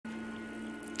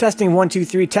Testing 1 2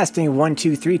 3. Testing 1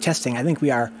 2 3. Testing. I think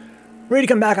we are ready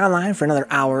to come back online for another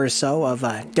hour or so of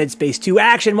Dead Space 2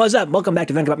 action. What's up? Welcome back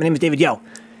to Vencabot. My name is David. Yo,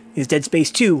 it's Dead Space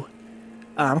 2.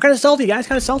 I'm kind of salty, guys.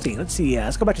 Kind of salty. Let's see.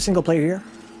 Let's go back to single player here.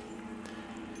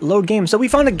 Load game. So we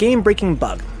found a game-breaking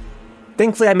bug.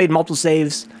 Thankfully, I made multiple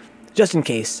saves just in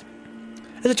case.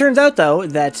 As it turns out, though,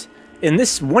 that in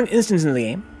this one instance in the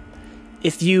game,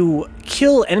 if you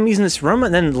kill enemies in this room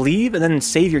and then leave and then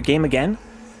save your game again,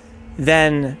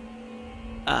 then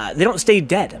they don't stay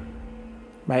dead,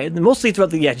 right? Mostly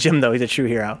throughout the... Yeah, Jim, though. He's a true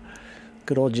hero.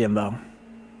 Good old Jimbo.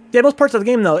 Yeah, most parts of the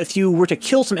game, though, if you were to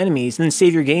kill some enemies and then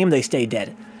save your game, they stay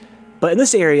dead. But in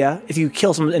this area, if you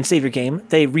kill someone and save your game,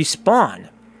 they respawn.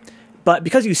 But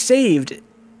because you saved,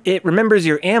 it remembers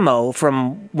your ammo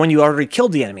from when you already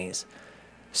killed the enemies.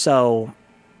 So,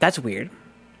 that's weird.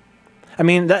 I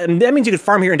mean, that means you could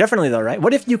farm here indefinitely, though, right?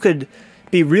 What if you could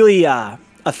be really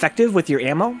effective with your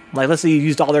ammo? Like, let's say you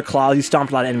used all their claws, you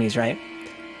stomped a lot of enemies, right?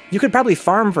 You could probably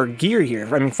farm for gear here.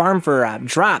 I mean, farm for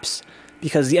drops,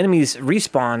 because the enemies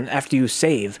respawn after you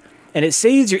save. And it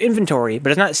saves your inventory, but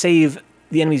does not save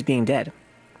the enemies being dead.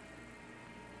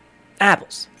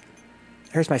 Apples.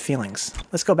 Hurts my feelings.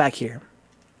 Let's go back here.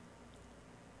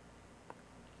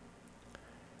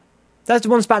 That's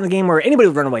one spot in the game where anybody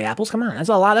would run away. Apples, come on. That's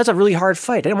a lot. That's a really hard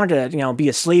fight. I didn't want to, you know, be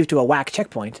a slave to a whack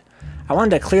checkpoint. I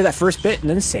wanted to clear that first bit and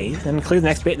then save, then clear the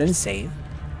next bit and then save.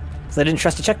 Because I didn't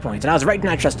trust the checkpoints. And I was right to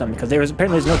not trust them, because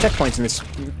apparently there's no checkpoints in this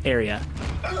area.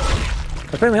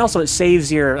 But apparently also it saves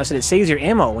your, I said it saves your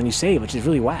ammo when you save, which is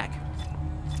really whack.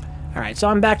 Alright, so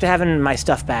I'm back to having my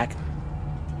stuff back.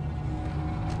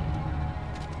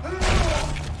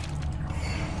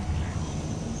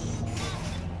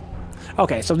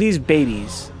 Okay, so these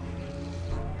babies.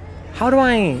 How do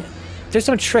I... There's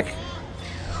some trick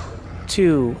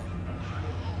to...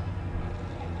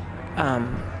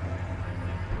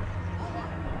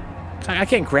 I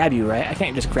can't grab you, right? I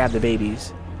can't just grab the babies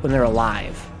when they're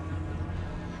alive.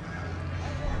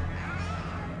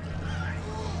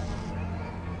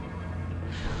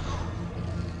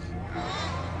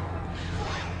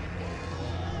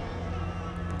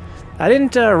 I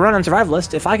didn't run on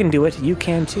Survivalist. If I can do it, you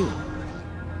can too.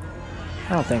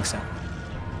 I don't think so.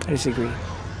 I disagree.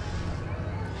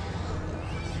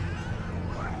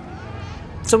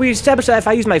 So we established that if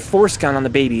I use my force gun on the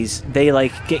babies, they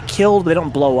like get killed, but they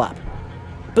don't blow up.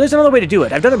 But there's another way to do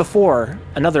it. I've done it before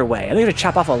another way. I think I have to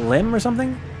chop off a limb or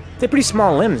something. They're pretty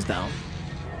small limbs, though.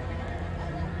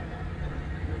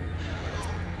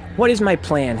 What is my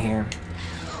plan here?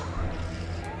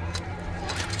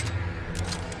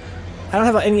 I don't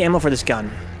have any ammo for this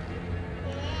gun.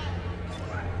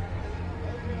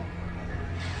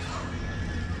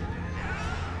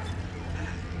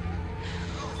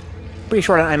 Pretty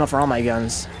short on ammo for all my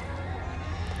guns.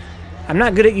 I'm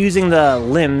not good at using the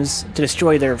limbs to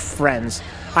destroy their friends.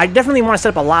 I definitely want to set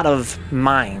up a lot of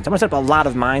mines. I want to set up a lot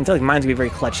of mines. I feel like mines will be very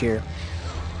clutch here.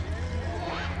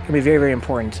 It'll be very, very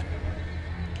important.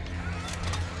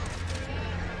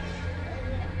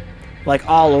 Like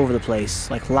all over the place.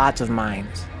 Like lots of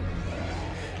mines.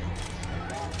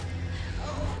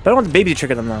 But I don't want the baby to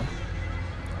trigger them though.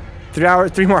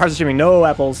 3 more hours of streaming. No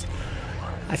apples.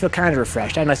 I feel kind of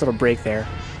refreshed. I had a nice little break there.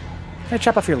 Can I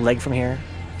chop off your leg from here?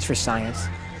 It's for science.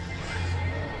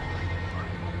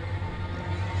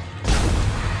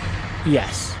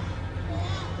 Yes.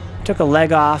 Took a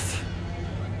leg off.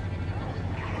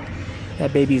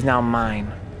 That baby's now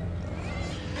mine.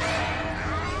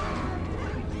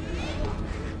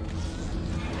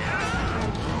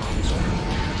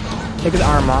 Take his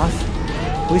arm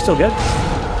off. Are we still good?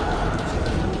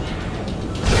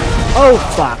 Oh,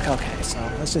 fuck. Okay, so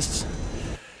let's just...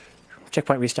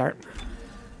 Checkpoint restart.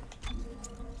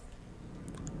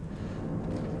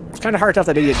 It's kind of hard to tell if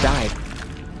that idiot died.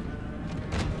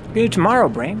 We're going to do tomorrow,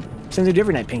 brain. Same thing we do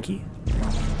every night, Pinky.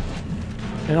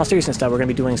 In all seriousness, though, we're going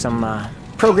to be doing some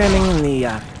programming in the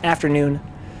afternoon.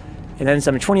 And then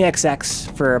some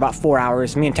 20XX for about 4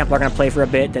 hours. Me and Templar are going to play for a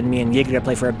bit. Then me and Jaeger are going to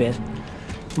play for a bit.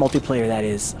 Multiplayer, that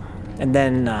is. And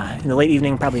then in the late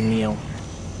evening, probably Neo.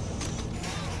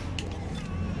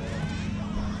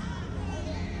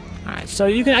 Alright, so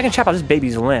I can chop off this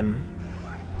baby's limb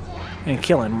and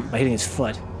kill him by hitting his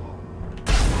foot.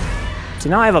 So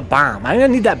now I have a bomb. I'm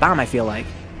gonna need that bomb, I feel like.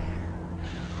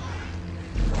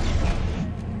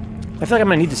 I feel like I'm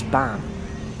gonna need this bomb.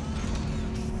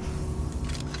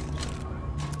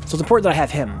 So it's important that I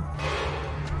have him.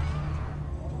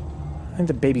 I think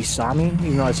the baby saw me,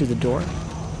 even though I was through the door.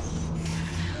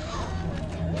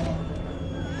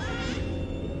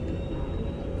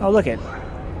 Oh, look it.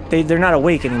 They're not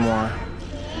awake anymore.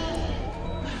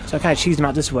 So I kind of cheesed him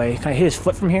out this way. Can I hit his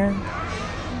foot from here?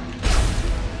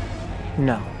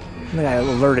 No. I think I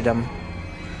alerted him.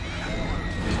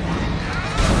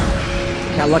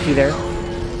 Got lucky there.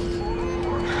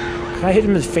 Can I hit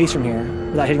him in his face from here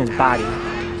without hitting his body?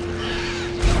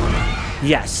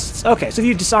 Yes. Okay, so if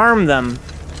you disarm them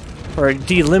or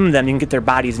delimb them, you can get their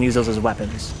bodies and use those as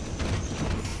weapons.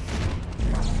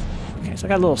 Okay, so I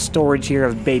got a little storage here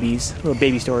of babies. A little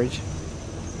baby storage.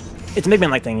 It's a Mega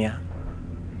Man-like thing, yeah.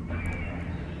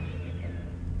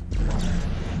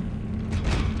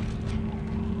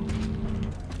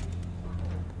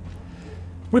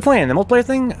 What are we playing? The multiplayer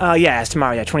thing? Yeah, it's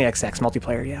tomorrow. Yeah, 20XX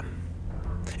multiplayer, yeah.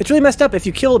 It's really messed up if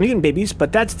you kill mutant babies,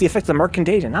 but that's the effect of the Mark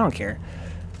Contagion. I don't care.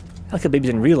 I kill babies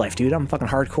in real life, dude. I'm fucking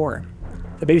hardcore.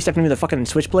 The baby stepped into the fucking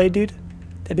switchblade, dude.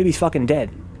 That baby's fucking dead.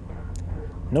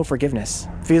 No forgiveness.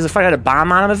 If I had a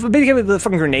bomb on him, if a baby came with a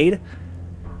fucking grenade,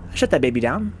 I'd shut that baby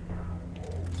down.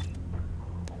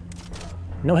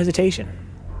 No hesitation.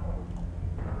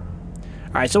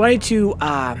 Alright, so I need to,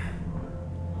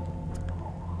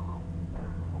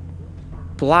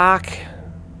 block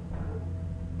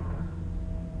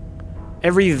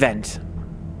every vent.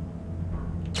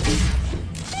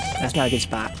 That's not a good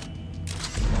spot.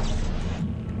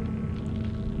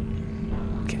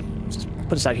 Okay, let's just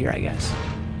put this out here, I guess.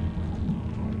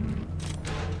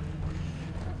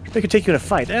 They could take you in a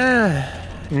fight.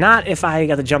 Not if I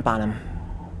got the jump on him.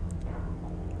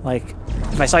 Like,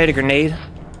 if I saw you had a grenade,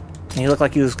 and he looked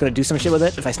like he was going to do some shit with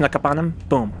it, if I snuck up on him,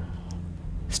 boom.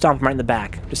 Stomp him right in the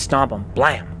back. Just stomp him.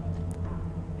 Blam!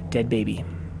 Dead baby.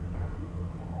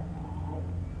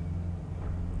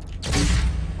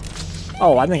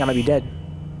 Oh, I think I might be dead.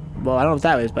 Well, I don't know what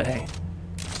that is, but hey.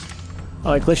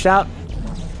 Oh, I glitched out?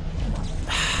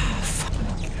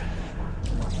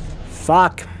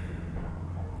 Fuck.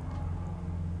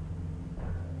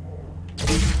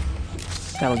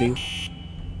 That'll do.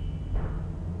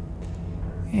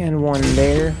 And one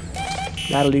there.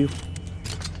 That'll do.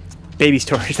 Baby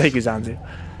storage, thank you, Zanzu.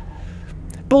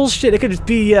 Bullshit, it could just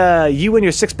be you and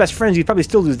your 6 best friends. You'd probably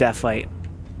still lose that fight.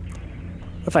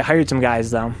 What if I hired some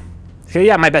guys, though? So,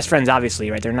 yeah, my best friends,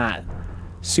 obviously, right? They're not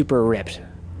super ripped.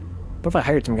 What if I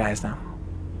hired some guys, though?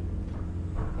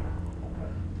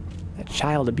 That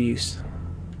child abuse.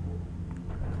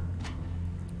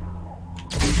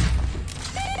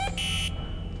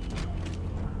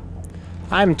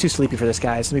 I'm too sleepy for this,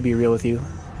 guys. Let me be real with you.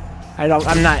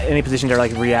 I'm not in any position to,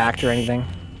 like, react or anything.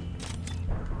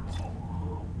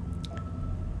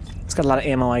 It's got a lot of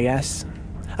ammo, I guess.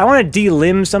 I want to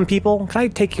delimb some people. Can I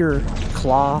take your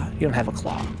claw? You don't have a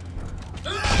claw.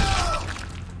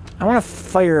 I want to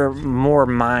fire more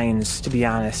mines, to be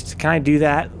honest. Can I do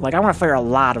that? Like, I want to fire a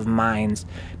lot of mines,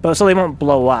 but so they won't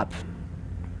blow up.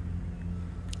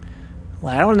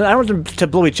 Like, I don't want them to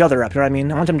blow each other up, you know what I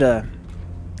mean? I want them to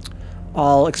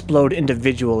all explode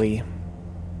individually.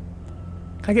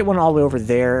 Can I get one all the way over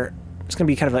there? It's going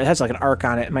to be kind of, it has like an arc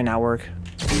on it. It might not work.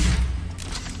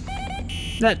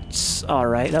 That's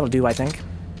alright. That'll do, I think.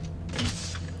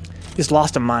 Just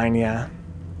lost a mine, yeah.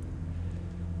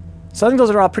 So I think those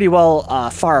are all pretty well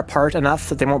far apart enough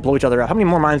that they won't blow each other up. How many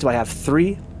more mines do I have?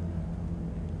 3?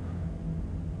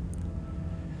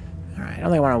 Alright, I don't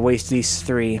think I want to waste these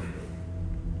 3. I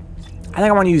think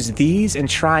I want to use these and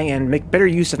try and make better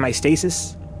use of my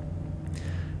stasis.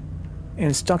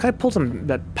 And can I pull some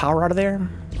power out of there?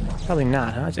 Probably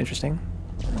not, huh? That's interesting.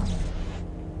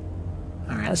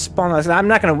 Alright, let's spawn this. I think we're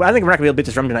not going to be able to beat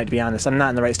this drum tonight, to be honest. I'm not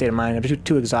in the right state of mind. I'm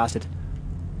too exhausted.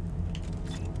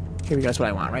 Here we go. That's what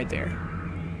I want right there.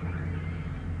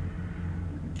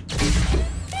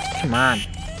 Come on.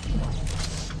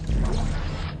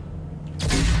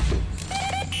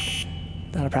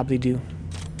 That'll probably do.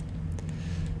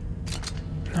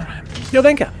 Alright. Yo,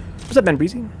 Venka. What's up, Ben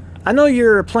Breezy? I know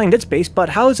you're playing Dead Space, but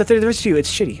how is the third of you?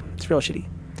 It's shitty. It's real shitty.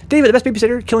 David, the best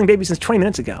babysitter, killing babies since 20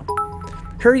 minutes ago.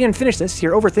 Hurry and finish this.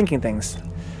 You're overthinking things.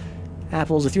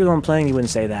 Apples, if you were the one playing, you wouldn't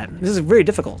say that. This is very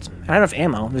difficult. I don't have enough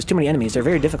ammo. There's too many enemies. They're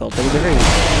very difficult. They're very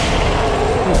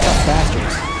tough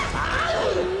bastards.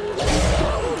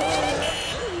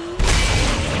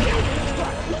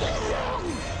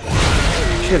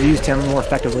 Should have used him more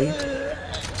effectively.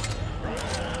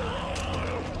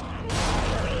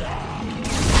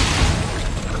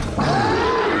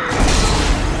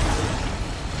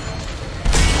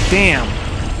 Damn.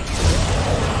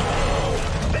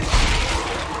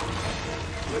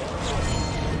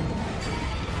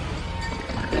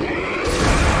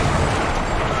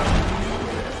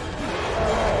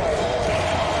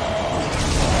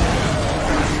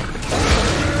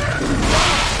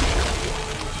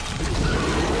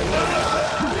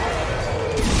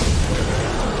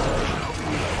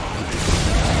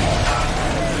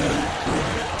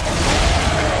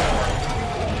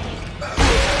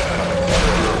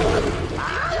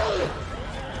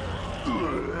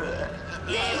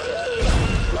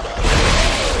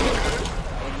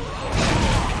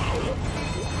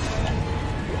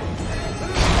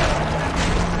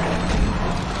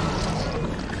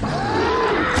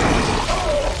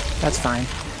 fine.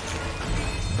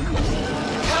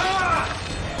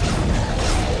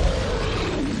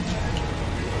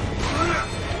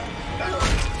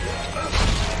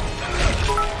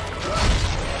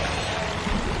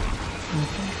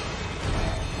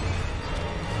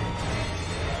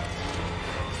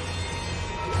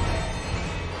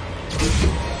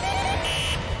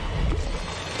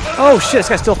 Oh shit, this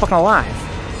guy's still fucking alive.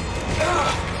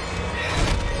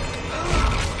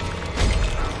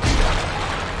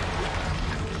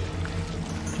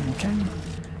 Okay. I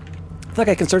feel like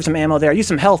I conserved some ammo there. I used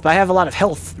some health, but I have a lot of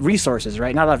health resources,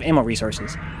 right? Not a lot of ammo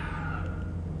resources.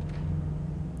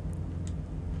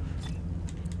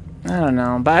 I don't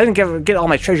know, but I didn't get all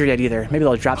my treasure yet either. Maybe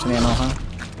they'll drop some ammo, huh?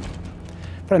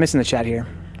 What am I missing in the chat here?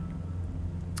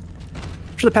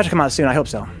 I'm sure the patch will come out soon, I hope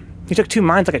so. He took 2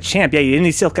 mines like a champ. Yeah,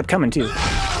 he still kept coming, too.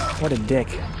 What a dick.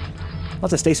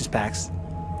 Lots of stasis packs.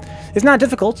 It's not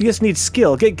difficult. You just need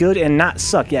skill. Get good and not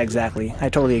suck. Yeah, exactly. I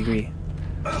totally agree.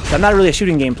 So I'm not really a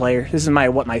shooting game player. This is my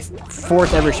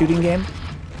 4th ever shooting game.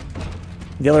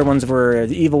 The other ones were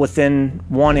The Evil Within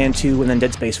 1 and 2, and then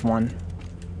Dead Space 1.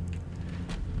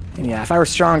 And yeah, if I were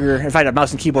stronger, if I had a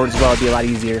mouse and keyboard as well, it'd be a lot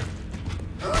easier.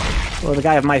 Well, the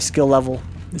guy of my skill level,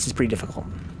 this is pretty difficult.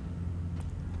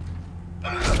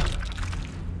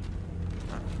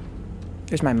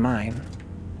 There's my mine.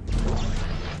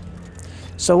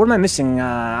 So what am I missing?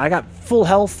 I got full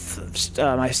health.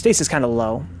 My stasis is kind of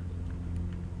low.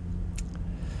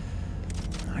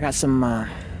 I got some...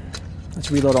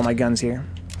 let's reload all my guns here.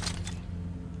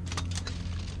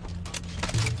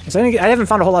 So I haven't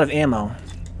found a whole lot of ammo.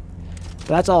 But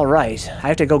that's all right. I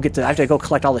have to go get I have to go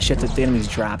collect all the shit that the enemies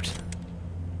dropped.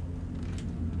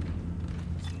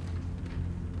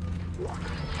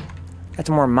 Got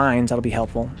some more mines. That'll be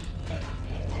helpful.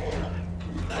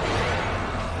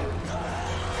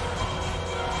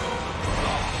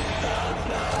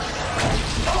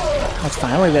 That's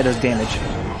fine. I don't think that does damage.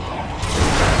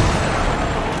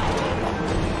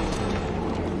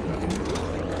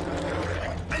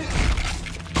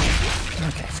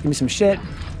 Okay, so give me some shit.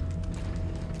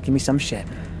 Give me some shit.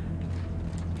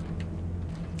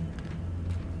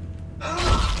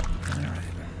 Alright.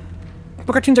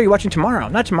 What cartoons are you watching tomorrow?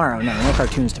 Not tomorrow. No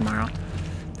cartoons tomorrow.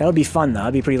 That'll be fun, though.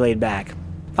 That'll be pretty laid back.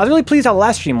 I was really pleased how the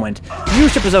last stream went.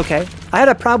 Viewership was okay. I had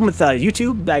a problem with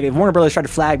YouTube. Warner Brothers tried to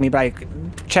flag me, but I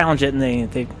challenged it, and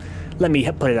they let me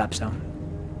put it up, so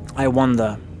I won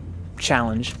the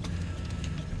challenge.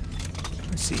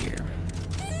 Let's see here.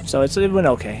 So it went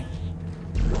okay.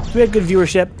 We had good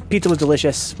viewership. Pizza was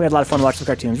delicious. We had a lot of fun watching the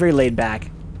cartoons. Very laid back.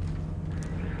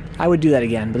 I would do that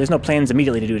again, but there's no plans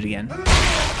immediately to do it again.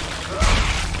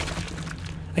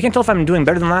 I can't tell if I'm doing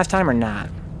better than last time or not.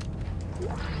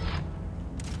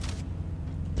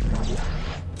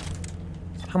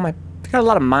 How am I? I got a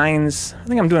lot of mines. I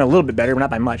think I'm doing a little bit better, but not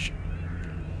by much.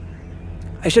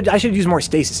 I should use more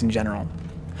stasis in general.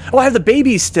 Oh, I have the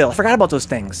babies still. I forgot about those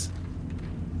things.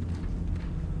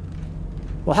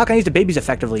 Well, how can I use the babies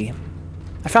effectively?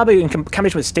 I probably in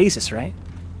combination with stasis, right?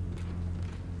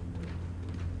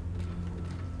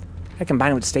 I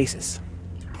combine it with stasis.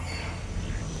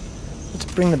 Let's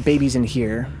bring the babies in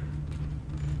here.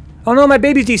 Oh no, my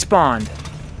babies despawned.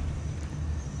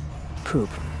 Poop.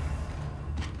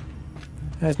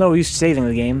 There's no use saving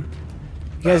the game.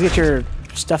 You guys get your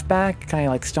stuff back? Can I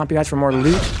like stomp you guys for more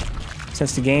loot?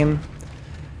 Since the game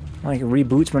like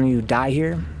reboots when you die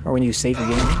here or when you save the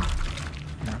game.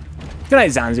 No. Good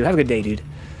night, Zanzu. Have a good day, dude.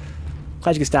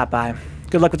 Glad you could stop by.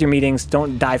 Good luck with your meetings.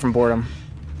 Don't die from boredom.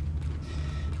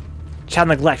 Child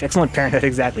neglect. Excellent parenthood.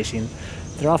 Exactly, Sheen.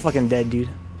 They're all fucking dead, dude.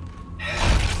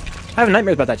 I have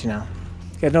nightmares about that, you know.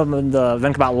 You guys know the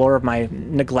Vencabot lore of my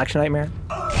neglect nightmare?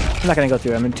 I'm not gonna go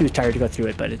through it. I'm too tired to go through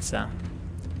it, but it's a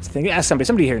thing. Ask somebody.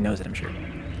 Somebody here knows it, I'm sure.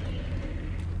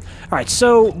 Alright,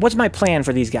 so what's my plan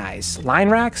for these guys? Line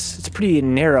racks? It's pretty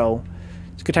narrow.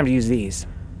 It's a good time to use these.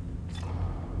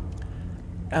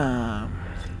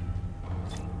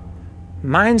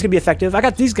 Mine's gonna be effective. I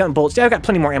got these gun bolts. Yeah, I've got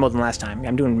plenty more ammo than last time.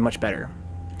 I'm doing much better.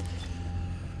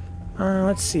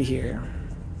 Let's see here.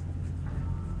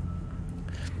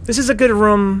 This is a good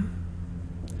room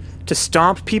to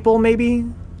stomp people, maybe.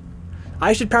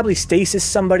 I should probably stasis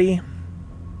somebody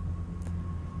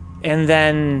and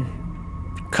then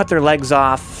cut their legs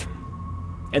off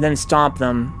and then stomp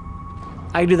them.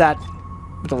 I can do that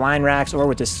with the line racks or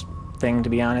with this thing, to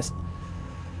be honest.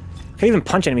 I can't even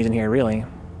punch enemies in here, really.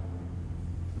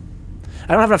 I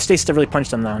don't have enough stasis to really punch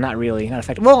them, though. Not really. Not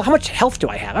effective. Well, how much health do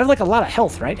I have? I have, like, a lot of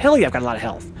health, right? Hell yeah, I've got a lot of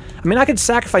health. I mean, I could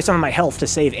sacrifice some of my health to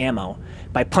save ammo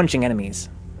by punching enemies.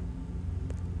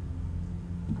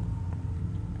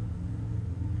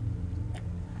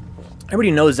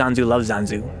 Everybody knows Zanzu loves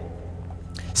Zanzu.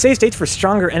 Save states for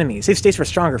stronger enemies. Save states for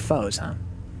stronger foes, huh?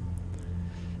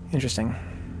 Interesting.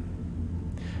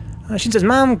 She says,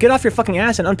 Mom, get off your fucking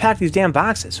ass and unpack these damn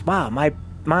boxes. Wow, my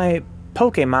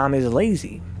Pokemon is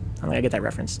lazy. I don't think I get that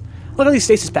reference. Look at these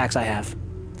stasis packs I have.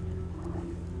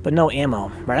 But no ammo.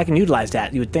 Right, I can utilize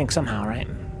that, you would think, somehow, right?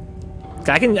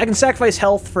 I can sacrifice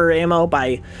health for ammo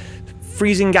by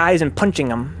freezing guys and punching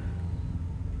them.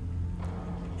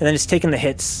 And then just taking the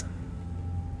hits.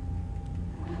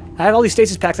 I have all these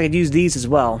stasis packs, I could use these as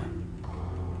well.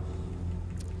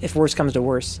 If worse comes to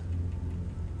worse.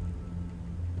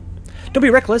 Don't be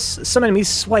reckless. Some enemies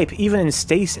swipe, even in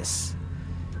stasis.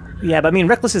 Yeah, but I mean,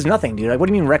 reckless is nothing, dude. Like, what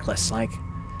do you mean reckless? Like,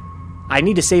 I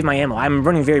need to save my ammo. I'm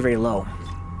running very, very low.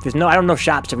 I don't know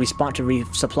shops to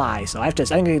resupply, so I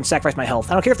think I can sacrifice my health.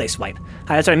 I don't care if they swipe.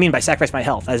 That's what I mean by sacrifice my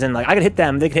health. As in, like, I can hit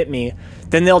them, they can hit me,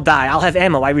 then they'll die. I'll have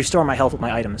ammo. I restore my health with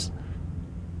my items.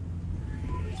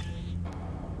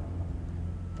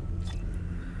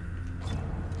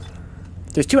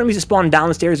 There's 2 enemies that spawn down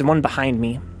the stairs and 1 behind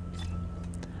me.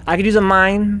 I could use a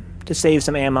mine to save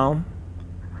some ammo.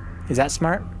 Is that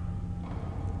smart?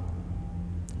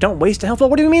 Don't waste a health. Well,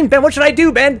 what do you mean, Ben? What should I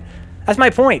do, Ben? That's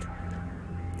my point.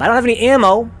 I don't have any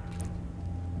ammo.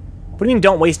 What do you mean,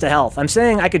 don't waste a health? I'm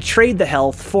saying I could trade the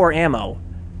health for ammo.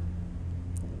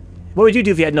 What would you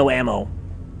do if you had no ammo?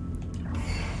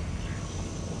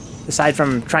 Aside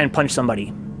from try and punch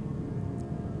somebody.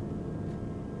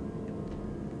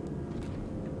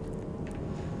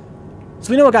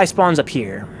 So we know a guy spawns up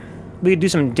here. We could do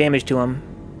some damage to him.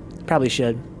 Probably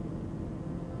should.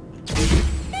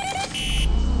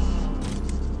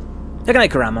 Good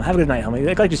night, Karama. Have a good night, homie.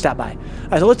 I'd like to stop by.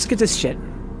 Alright, so let's get this shit.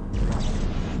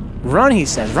 Run, he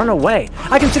says. Run away.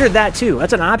 I considered that, too.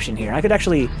 That's an option here. I could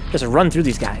actually just run through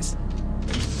these guys.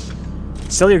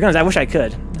 Sell your guns. I wish I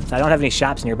could. I don't have any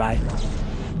shops nearby.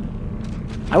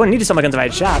 I wouldn't need to sell my guns if I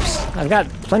had shops. I've got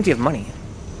plenty of money.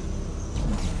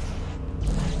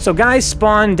 So guys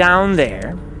spawn down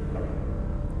there.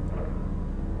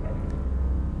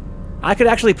 I could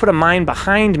actually put a mine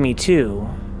behind me, too.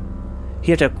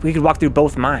 We could walk through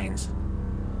both mines.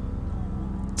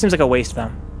 Seems like a waste,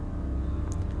 though.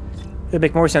 It would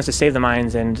make more sense to save the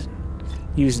mines and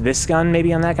use this gun,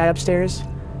 maybe, on that guy upstairs.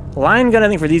 Line gun, I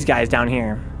think, for these guys down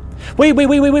here. Wait.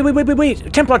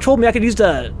 Templar told me I could use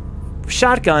the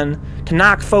shotgun to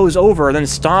knock foes over and then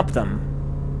stomp them.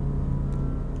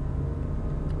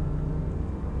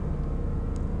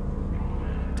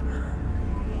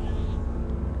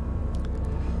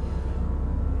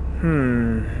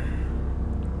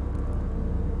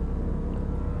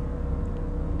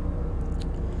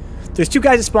 There's 2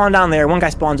 guys that spawn down there. 1 guy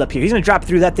spawns up here. He's going to drop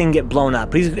through that thing and get blown up.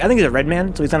 But I think he's a red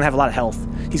man, so he's going to have a lot of health.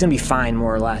 He's going to be fine,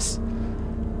 more or less.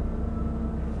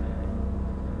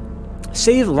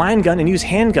 Save line gun and use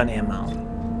handgun ammo.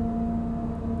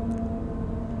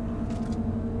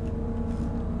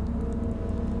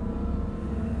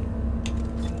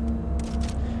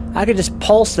 I could just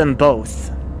pulse them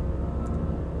both.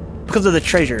 Because of the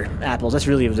treasure apples. That's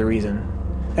really the reason.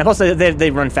 And plus, they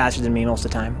run faster than me most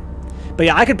of the time. But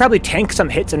yeah, I could probably tank some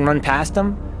hits and run past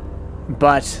them,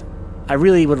 but I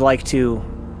really would like to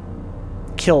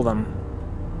kill them.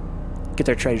 Get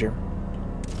their treasure.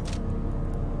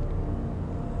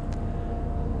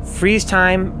 Freeze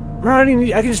time. I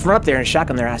can just run up there and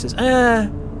shotgun their asses. I'm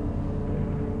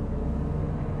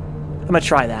gonna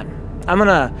try that. I'm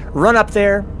gonna run up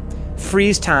there,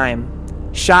 freeze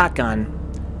time, shotgun,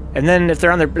 and then if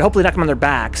they're on their, hopefully knock them on their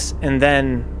backs, and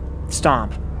then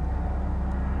stomp.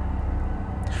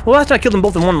 Well, last time I killed them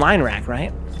both in 1 line rack,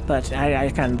 right? But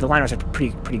the line racks are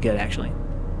pretty good, actually.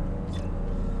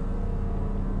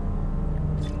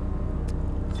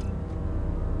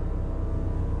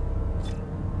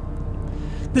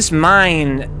 This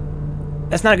mine,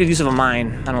 that's not a good use of a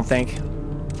mine, I don't think.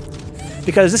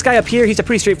 Because this guy up here, he's a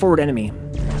pretty straightforward enemy.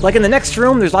 Like in the next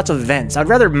room, there's lots of vents. I'd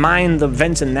rather mine the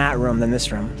vents in that room than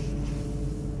this room.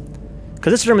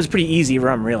 Because this room is a pretty easy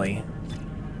room, really.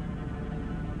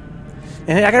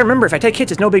 And I gotta remember, if I take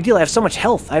hits, it's no big deal. I have so much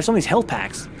health. I have so many health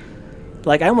packs.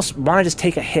 Like, I almost want to just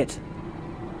take a hit.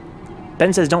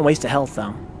 Ben says don't waste a health,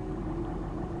 though.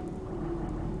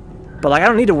 But, like, I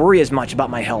don't need to worry as much about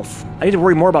my health. I need to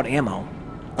worry more about ammo.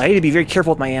 I need to be very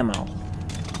careful with my ammo.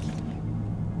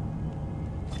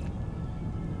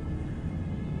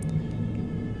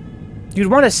 You'd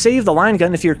want to save the line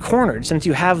gun if you're cornered, since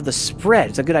you have the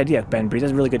spread. It's a good idea, Ben Breeze.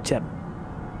 That's a really good tip.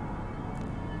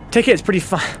 Take it, it's pretty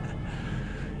fun.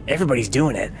 Everybody's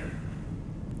doing it.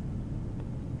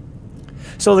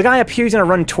 So the guy up here is going to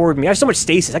run toward me. I have so much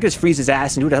stasis. I can just freeze his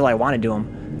ass and do what the hell I want to do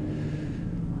him.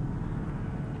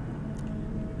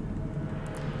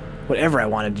 whatever I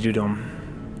wanted to do to him.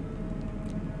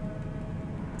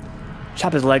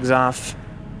 Chop his legs off.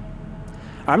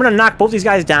 Alright, I'm gonna knock both these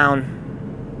guys down.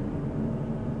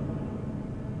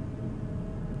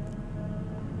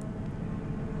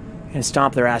 And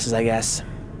stomp their asses, I guess.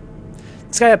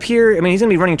 This guy up here, I mean, he's gonna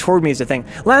be running toward me is the thing.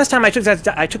 Last time killed these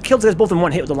guys both in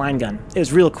one hit with the line gun. It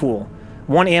was real cool.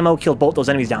 One ammo killed both those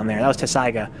enemies down there. That was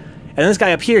Tessaiga. And this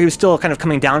guy up here, he was still kind of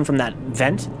coming down from that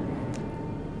vent.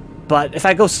 But if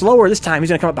I go slower this time, he's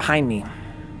gonna come up behind me.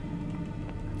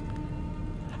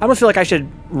 I almost feel like I should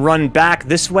run back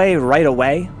this way right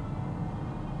away.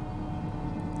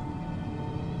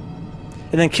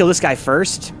 And then kill this guy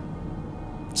first.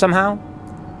 Somehow.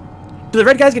 Do the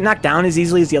red guys get knocked down as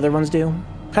easily as the other ones do?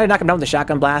 Can I knock them down with a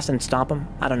shotgun blast and stomp them?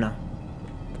 I don't know.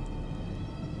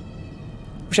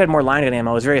 Wish I had more line gun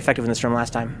ammo. It was very effective in this room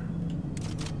last time.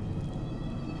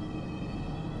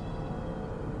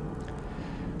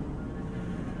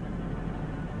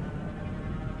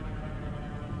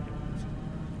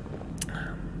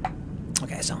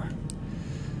 Okay, so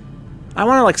I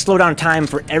want to like slow down time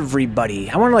for everybody.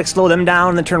 I want to like slow them down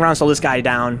and then turn around and slow this guy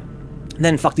down. And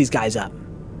then fuck these guys up.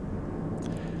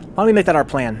 Why don't we make that our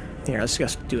plan? Here, let's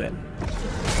just do it.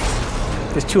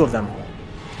 There's two of them.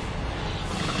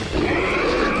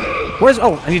 Where's...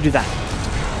 Oh, I need to do that.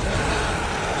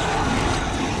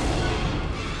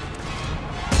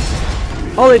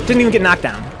 Oh, it didn't even get knocked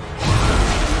down.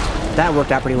 That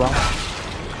worked out pretty well.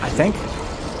 I think.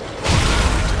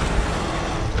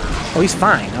 Oh, he's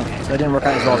fine. Okay, so it didn't work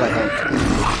out as well as I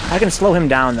hoped. I can slow him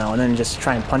down, though, and then just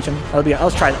try and punch him.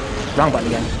 Let's try that. Wrong button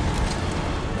again.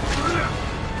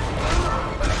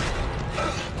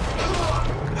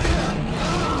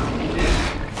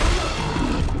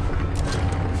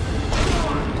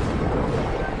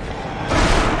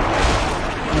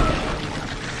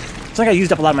 It's like I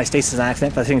used up a lot of my stasis on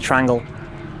accident by hitting triangle.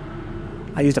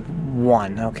 I used up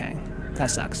one. Okay. That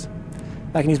sucks.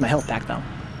 I can use my health back, though.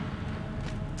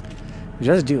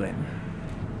 Just do it.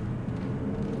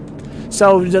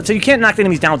 So you can't knock the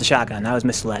enemies down with the shotgun. I was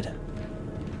misled.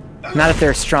 Not if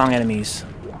they're strong enemies.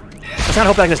 I was kind of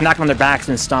hoping I could just knock them on their backs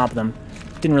and stomp them.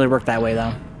 Didn't really work that way,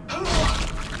 though.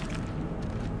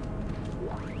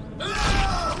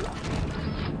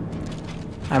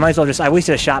 I might as well just... I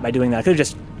wasted a shot by doing that. I could have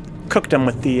just cooked them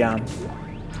with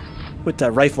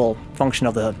the rifle function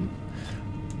of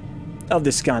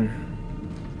this gun.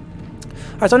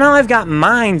 Alright, so now I've got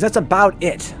mines. That's about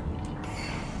it.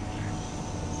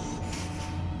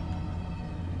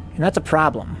 And that's a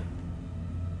problem.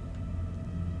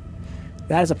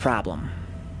 That is a problem.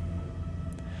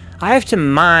 I have to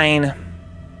mine...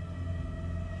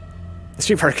 The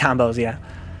Street Fighter combos, yeah.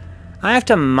 I have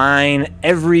to mine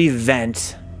every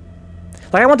vent.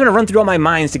 Like, I want them to run through all my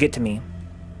mines to get to me.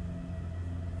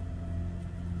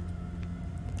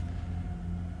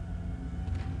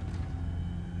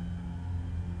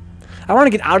 I want to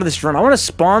get out of this room. I want to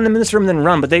spawn them in this room and then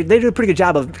run, but they do a pretty good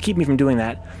job of keeping me from doing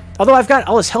that. Although I've got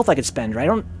all this health I could spend, right?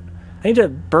 I need to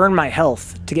burn my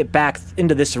health to get back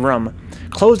into this room.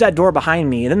 Close that door behind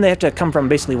me, and then they have to come from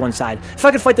basically one side. If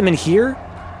I could fight them in here,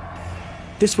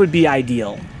 this would be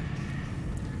ideal.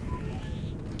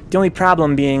 The only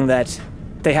problem being that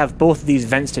they have both of these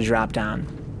vents to drop down.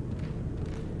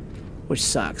 Which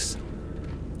sucks.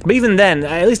 But even then,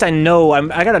 at least I know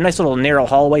I got a nice little narrow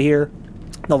hallway here.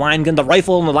 The line gun, the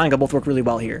rifle and the line gun both work really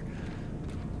well here.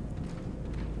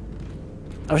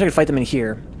 I wish I could fight them in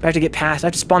here. But I have to get past, I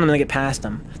have to spawn them and then get past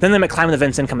them. Then they might climb the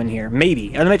vents and come in here. Maybe.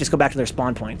 Or they might just go back to their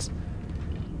spawn points.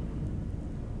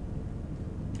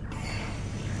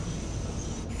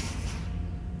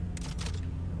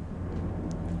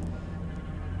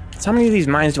 So how many of these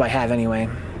mines do I have anyway?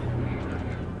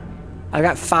 I've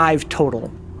got 5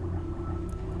 total.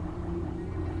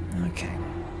 Okay.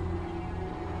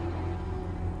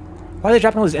 Why are they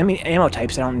dropping all these ammo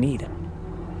types I don't need?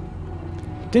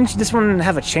 Didn't this one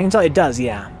have a chainsaw? It does,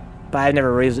 yeah. But I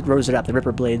never rose it up, the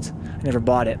Ripper Blades. I never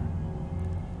bought it.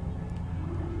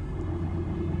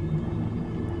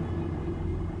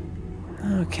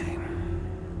 Okay.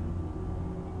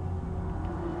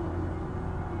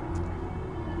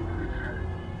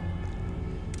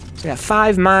 So I got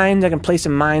 5 mines. I can place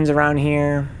some mines around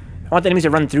here. I want the enemies to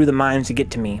run through the mines to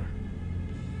get to me.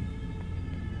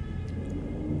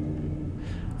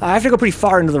 I have to go pretty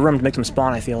far into the room to make them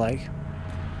spawn, I feel like.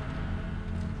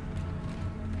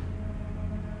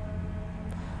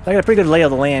 I got a pretty good lay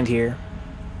of the land here.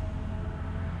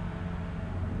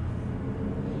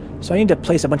 So I need to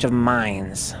place a bunch of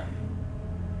mines.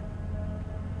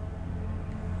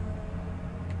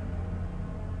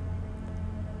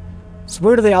 So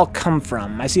where do they all come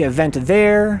from? I see a vent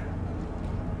there.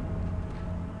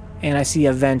 And I see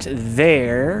a vent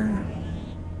there.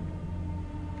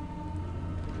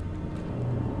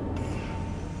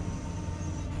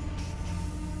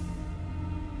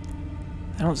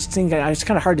 I don't think... It's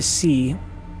kind of hard to see. I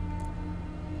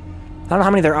don't know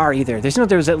how many there are either. There seems like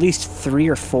there was at least 3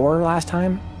 or 4 last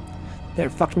time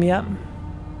that fucked me up.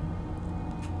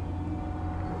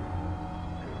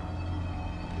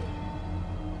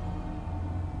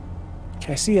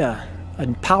 Okay, I see a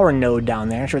power node down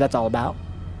there. I'm sure what that's all about.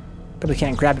 Probably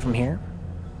can't grab it from here.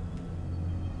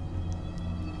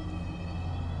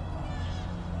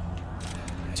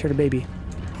 I just heard a baby.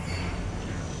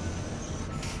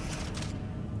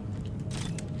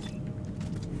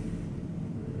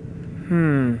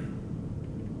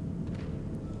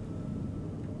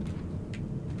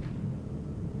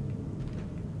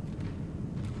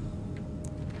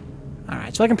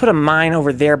 Alright, so I can put a mine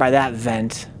over there by that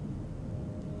vent.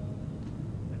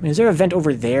 I mean, is there a vent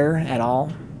over there at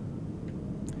all?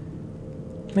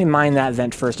 Let me mine that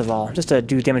vent first of all, just to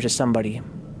do damage to somebody.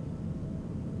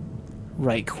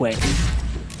 Right quick.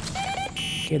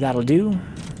 Okay, that'll do.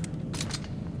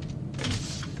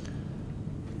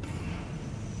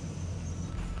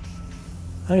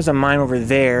 I think there's a mine over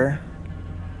there.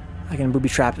 I can booby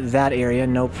trap that area,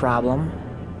 no problem.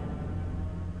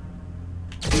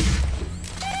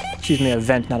 Excuse me, a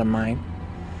vent, not a mine.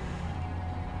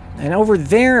 And over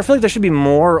there, I feel like there should be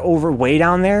more way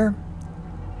down there.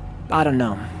 I don't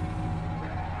know.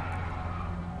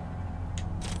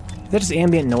 Is that just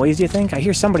ambient noise, do you think? I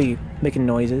hear somebody making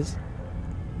noises.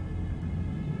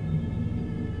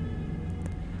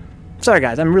 Sorry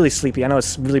guys, I'm really sleepy. I know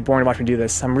it's really boring to watch me do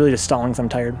this. I'm really just stalling because I'm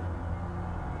tired.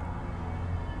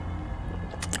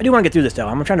 I do want to get through this though.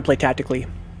 I'm trying to play tactically.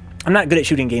 I'm not good at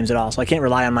shooting games at all, so I can't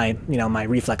rely on my, my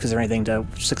reflexes or anything to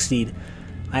succeed.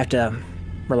 I have to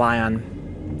rely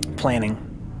on planning.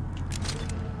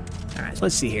 Alright, so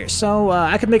let's see here. So,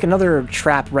 I could make another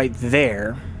trap right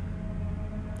there.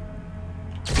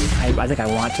 I think I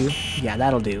want to. Yeah,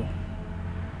 that'll do.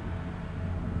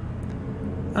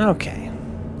 Okay.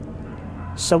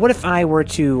 So what if I were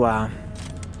to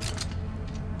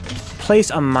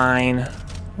place a mine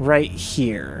right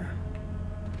here?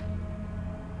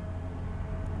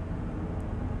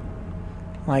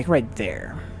 Like right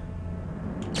there.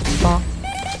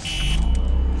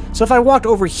 So if I walked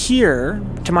over here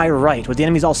to my right, would the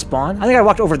enemies all spawn? I think I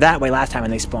walked over that way last time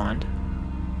and they spawned.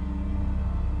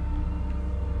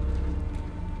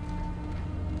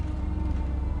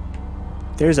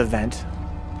 There's a vent.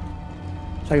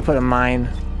 So I can put a mine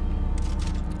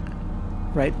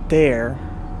right there.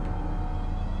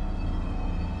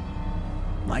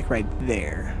 Like right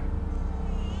there.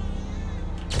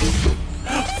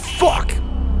 Fuck!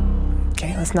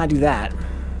 Okay, let's not do that.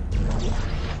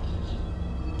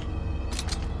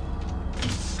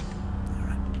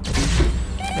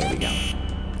 There we go.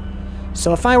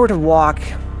 So if I were to walk...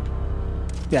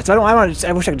 Yeah, so I wish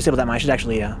I could disable that mine. I should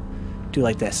actually do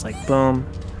like this. Like, boom.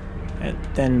 And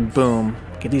then boom.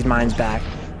 Get these mines back.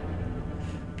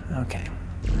 Okay.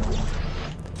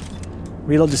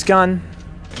 Reload this gun.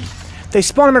 They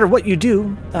spawn no matter what you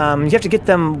do. You have to get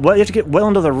them... You have to get well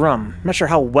into the room. I'm not sure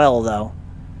how well, though.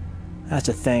 That's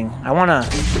the thing. I want to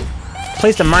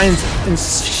place the mines in...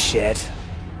 Shit.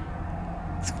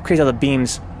 It's crazy how the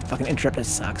beams fucking interrupt. It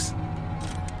sucks.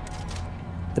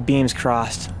 The beams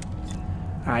crossed.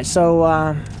 Alright, so,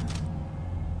 I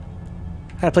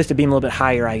gotta place the beam a little bit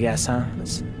higher, I guess, huh?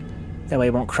 That way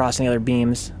it won't cross any other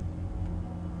beams.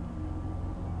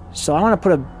 So I want to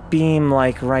put a beam,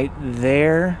 like, right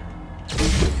there.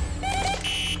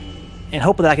 And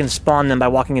hope that I can spawn them by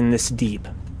walking in this deep.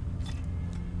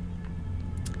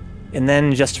 And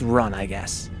then just run, I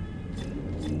guess.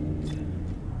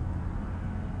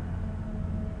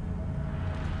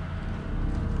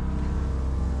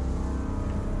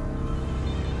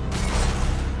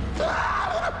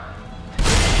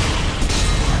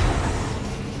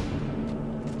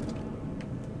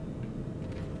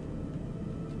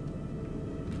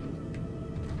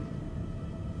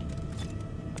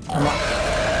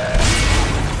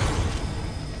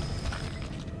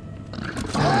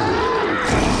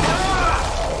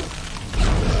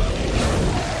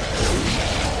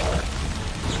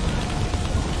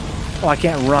 Oh, I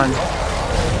can't run.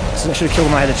 So I should have killed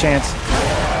him when I had the chance.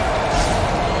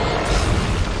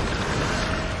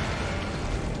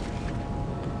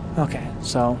 Okay,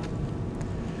 so...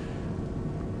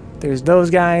 There's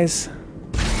those guys.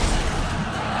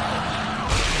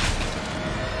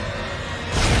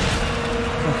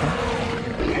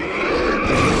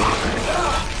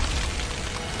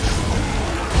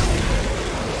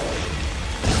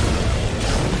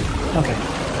 Okay.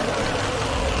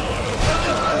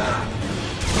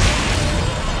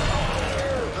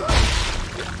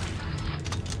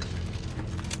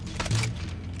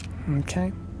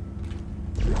 Okay.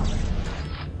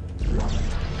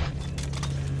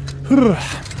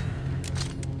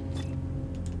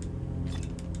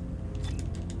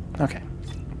 Okay.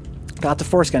 Got the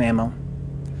force gun ammo.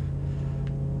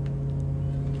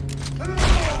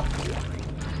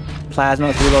 Plasma,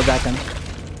 let's reload that gun.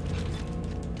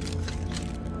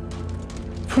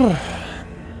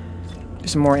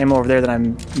 There's some more ammo over there that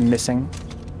I'm missing.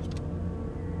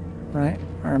 Right?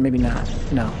 Or maybe not.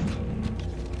 No.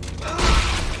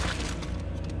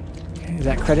 Okay, is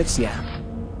that credits? Yeah.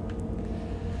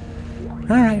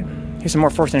 Alright. Here's some more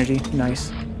force energy.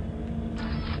 Nice.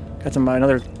 Got some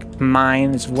another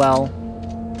mine as well.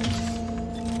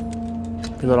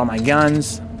 Reload all my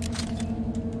guns.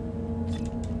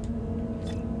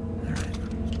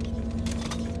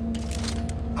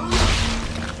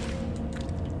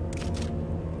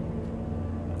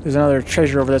 There's another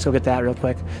treasure over there. Let's go get that real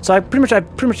quick. So I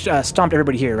pretty much stomped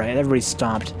everybody here, right? Everybody's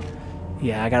stomped.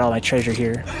 Yeah, I got all my treasure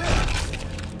here.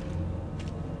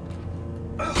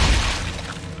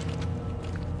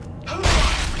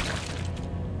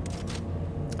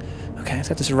 Okay, let's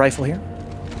get this rifle here.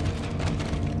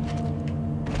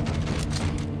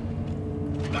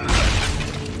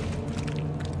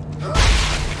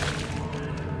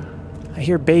 I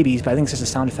hear babies, but I think it's just a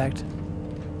sound effect.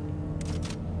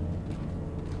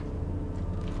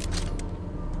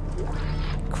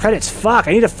 Credits, fuck,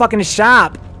 I need a fucking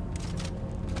shop.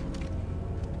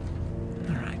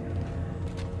 Alright.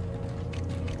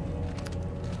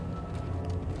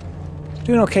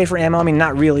 Doing okay for ammo, I mean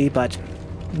not really, but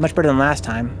much better than last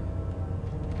time.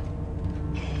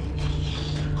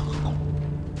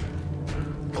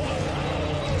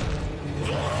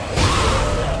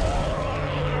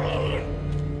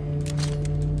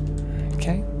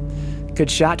 Okay. Good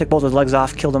shot, took both his legs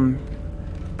off, killed him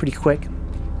pretty quick.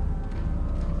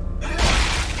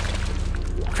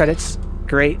 Credits.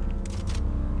 Great.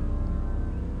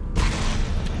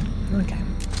 Okay.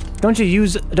 Don't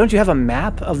you have a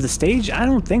map of the stage? I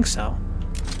don't think so.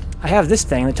 I have this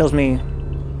thing that tells me,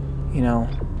 you know,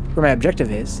 where my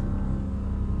objective is.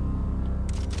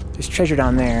 There's treasure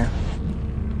down there.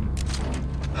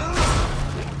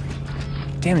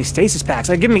 Damn, these stasis packs.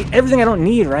 They're giving me everything I don't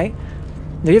need, right?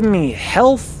 They're giving me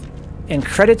health and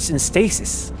credits and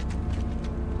stasis.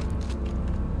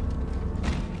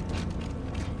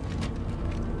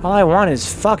 All I want is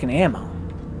fucking ammo.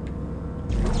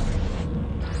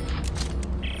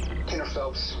 Kenner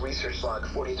Phelps, research log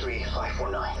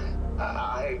 43549.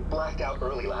 I blacked out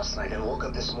early last night and woke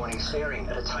up this morning staring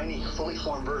at a tiny, fully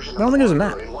formed version of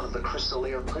water in one of the crystal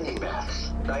layer printing baths.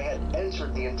 I had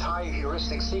entered the entire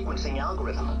heuristic sequencing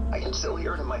algorithm. I can still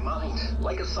hear it in my mind,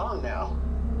 like a song now.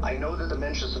 I know the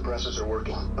dementia suppressors are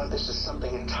working, but this is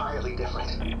something entirely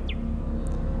different.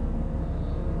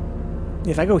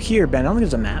 If I go here, Ben, I don't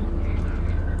think there's a map.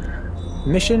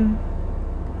 Mission.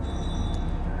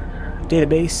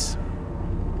 Database.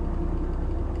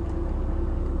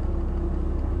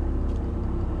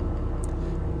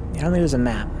 Yeah, I don't think there's a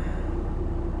map.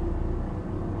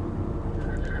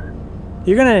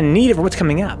 You're gonna need it for what's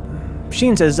coming up.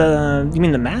 Machine says, you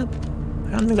mean the map?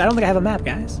 I don't think I have a map,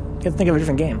 guys. You have to think of a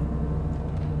different game.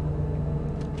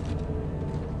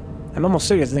 I'm almost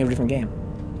certain you have to think of a different game.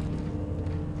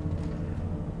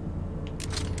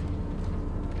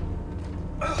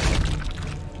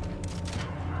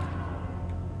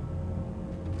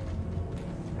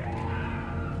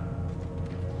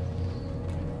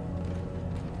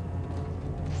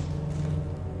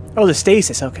 Oh, the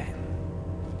stasis, okay.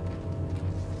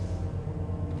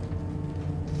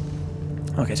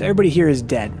 Okay, so everybody here is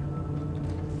dead.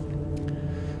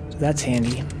 So that's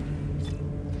handy.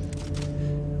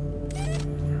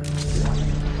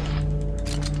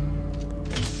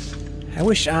 I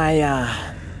wish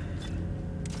I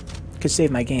could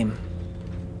save my game.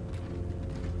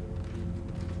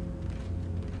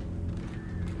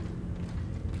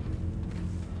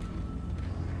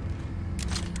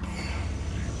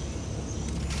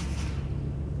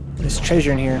 There's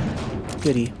treasure in here.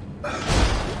 Goody.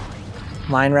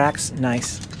 Line racks.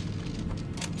 Nice.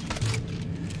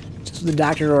 Just what the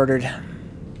doctor ordered.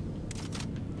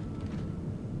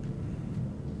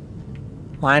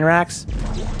 Line racks.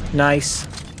 Nice.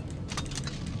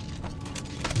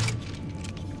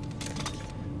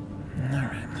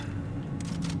 Alright.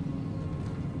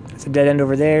 It's a dead end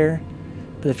over there.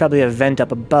 But there's probably a vent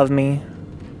up above me.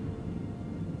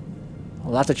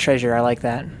 Lots of treasure. I like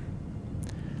that.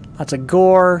 Lots of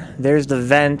gore. There's the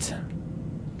vent.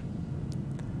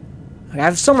 I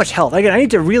have so much health. Again, I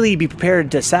need to really be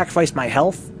prepared to sacrifice my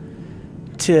health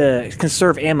to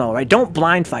conserve ammo, right? Don't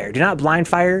blind fire. Do not blind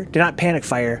fire. Do not panic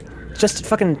fire Just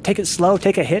fucking take it slow,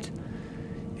 take a hit.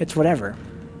 It's whatever.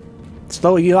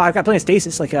 Slow, you know, I've got plenty of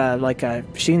stasis, like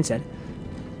Sheen said.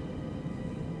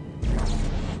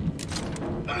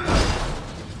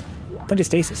 Plenty of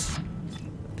stasis.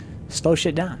 Slow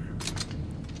shit down.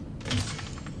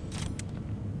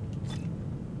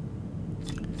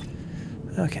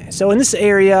 Okay, so in this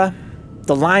area,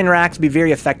 the line racks be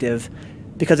very effective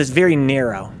because it's very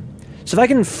narrow. So if I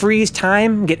can freeze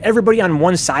time, get everybody on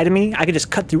one side of me, I can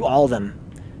just cut through all of them.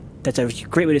 That's a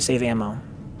great way to save ammo.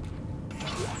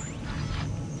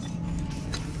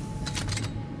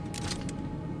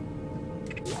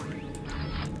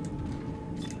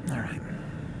 Alright.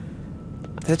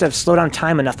 I have to slow down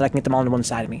time enough that I can get them all on one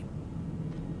side of me.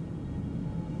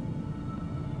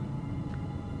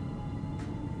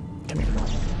 Come here.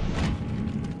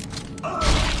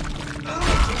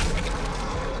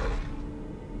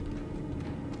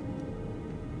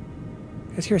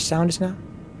 You guys hear a sound just now?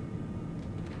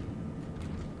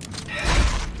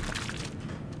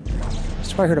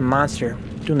 Just probably heard a monster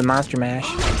doing the monster mash.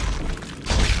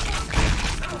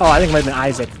 Oh, I think it might have been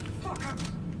Isaac.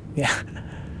 Yeah.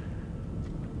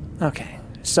 Okay.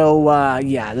 So,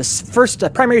 yeah, this first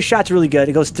primary shot's really good.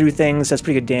 It goes through things, does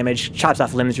pretty good damage, chops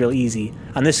off limbs real easy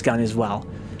on this gun as well.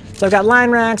 So I've got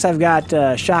line racks, I've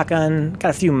got shotgun, got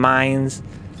a few mines.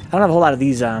 I don't have a whole lot of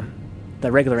these, the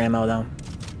regular ammo, though.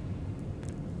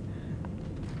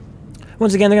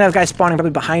 Once again, they're going to have guys spawning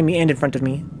probably behind me and in front of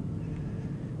me.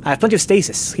 I have plenty of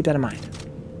stasis. Keep that in mind.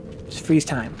 Just freeze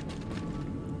time.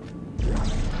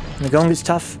 When the going gets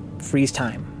tough, freeze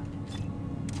time.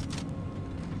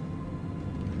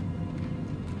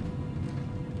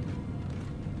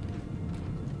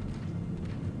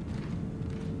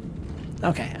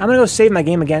 Okay, I'm going to go save my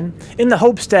game again in the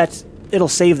hopes that it'll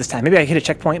save this time. Maybe I hit a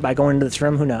checkpoint by going into this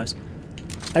room. Who knows?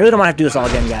 I really don't want to have to do this all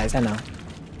again, guys. I know.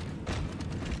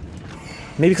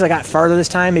 Maybe because I got farther this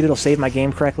time, maybe it'll save my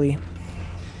game correctly.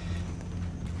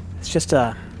 It's just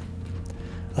a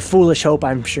foolish hope,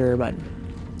 I'm sure, but...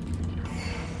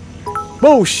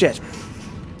 Whoa, shit!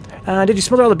 Did you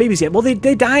smother all the babies yet? Well, they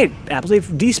died, Apples. They've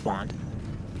despawned.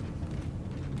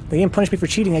 The game punished me for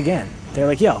cheating again. They're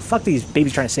like, yo, fuck these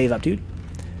babies trying to save up, dude.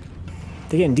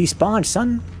 They're getting despawned,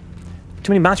 son.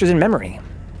 Too many monsters in memory.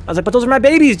 I was like, but those are my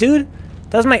babies, dude!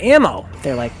 That was my ammo!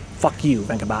 They're like, fuck you,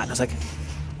 Vencabot. And I was like...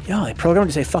 Yo, they programmed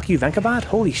to say, fuck you, Vencabot?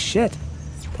 Holy shit.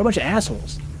 What a bunch of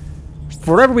assholes.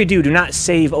 For whatever we do, do not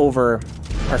save over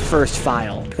our first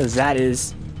file, because that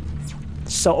is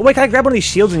so... Oh, wait, can I grab one of these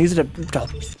shields and use it to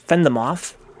fend them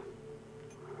off?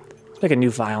 Let's make a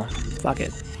new file. Fuck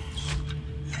it.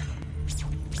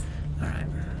 Alright.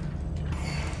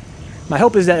 My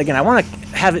hope is that, again, I want to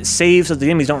have it saved so the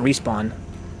enemies don't respawn.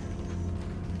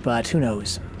 But who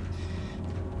knows?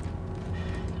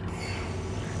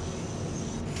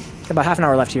 About half an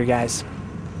hour left here, guys.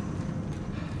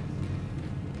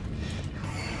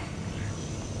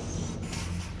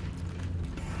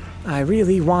 I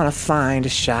really want to find a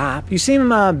shop. You seem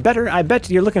better. I bet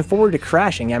you're looking forward to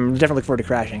crashing. I'm definitely looking forward to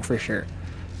crashing, for sure.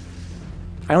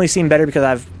 I only seem better because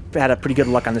I've had a pretty good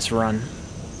luck on this run.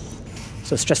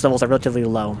 So stress levels are relatively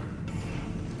low.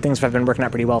 Things have been working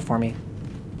out pretty well for me.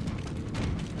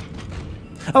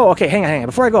 Oh, okay, hang on.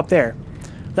 Before I go up there,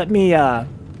 let me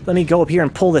go up here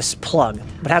and pull this plug.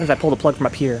 What happens if I pull the plug from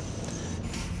up here?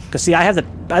 Because, see, I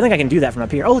think I can do that from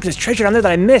up here. Oh, look, there's treasure down there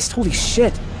that I missed. Holy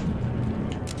shit.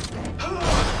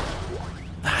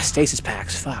 Ah, stasis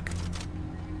packs. Fuck.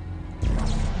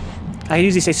 I can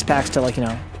use these stasis packs to, like, you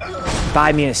know,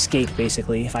 buy me an escape,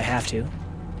 basically, if I have to.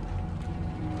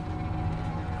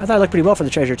 I thought I looked pretty well for the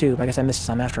treasure, too, but I guess I missed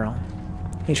some after all.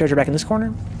 Any treasure back in this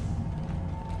corner?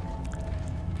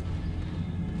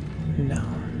 No.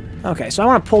 Okay, so I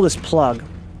want to pull this plug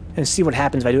and see what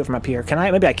happens if I do it from up here. Can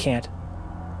I? Maybe I can't.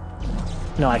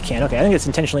 No, I can't. Okay, I think it's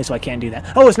intentionally so I can't do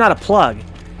that. Oh, it's not a plug.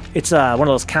 It's one of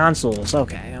those consoles.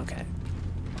 Okay, okay.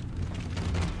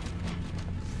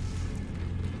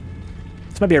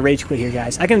 This might be a rage quit here,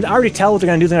 guys. I can already tell what they're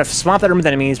going to do. They're going to swamp that room with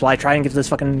enemies while I try and get to this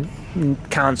fucking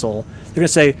console. They're going to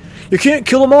say, you can't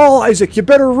kill them all, Isaac. You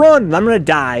better run. And I'm going to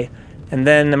die. And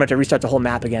then I'm going to restart the whole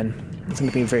map again. It's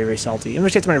going to be very, very salty. I'm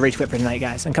going to rage quit for tonight,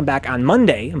 guys, and come back on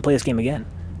Monday and play this game again.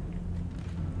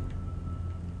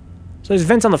 So there's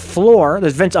vents on the floor.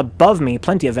 There's vents above me.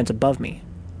 Plenty of vents above me.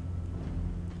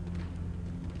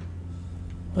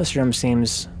 This room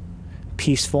seems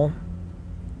peaceful.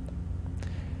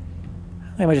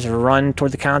 I might just run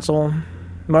toward the console.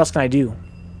 What else can I do?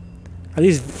 Are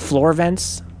these floor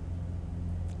vents?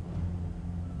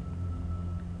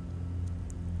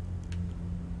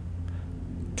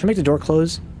 Can I make the door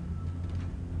close?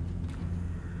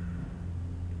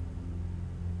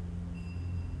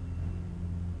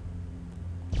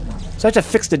 So I have to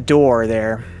fix the door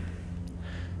there.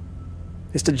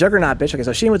 It's the Juggernaut, bitch. Okay,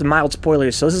 so she with the mild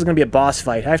spoilers, so this is going to be a boss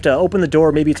fight. I have to open the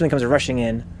door, maybe something comes rushing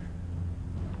in.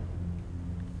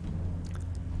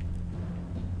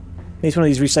 Maybe it's one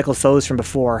of these recycled foes from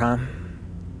before, huh?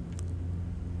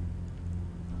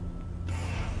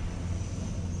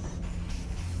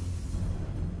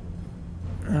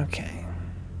 Okay.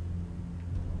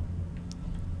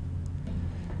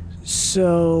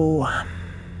 So...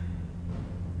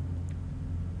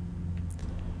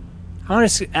 I want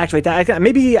to activate that.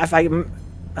 Maybe if I don't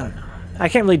know. I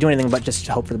can't really do anything but just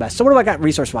hope for the best. So what do I got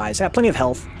resource-wise? I got plenty of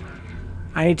health.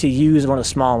 I need to use one of the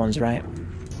small ones, right?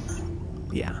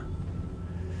 Yeah.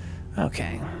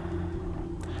 Okay.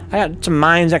 I got some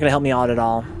mines not going to help me out at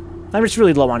all. I'm just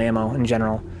really low on ammo in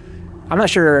general. I'm not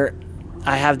sure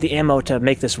I have the ammo to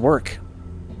make this work.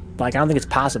 Like, I don't think it's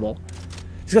possible.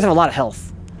 These guys have a lot of health.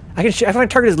 If I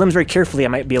target his limbs very carefully, I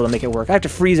might be able to make it work. I have to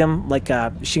freeze him, like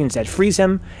Sheen said. Freeze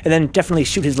him, and then definitely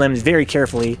shoot his limbs very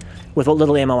carefully with what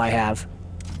little ammo I have.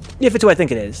 If it's who I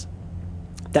think it is.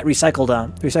 That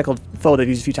recycled foe they've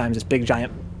used a few times, this big,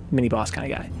 giant, mini-boss kind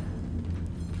of guy.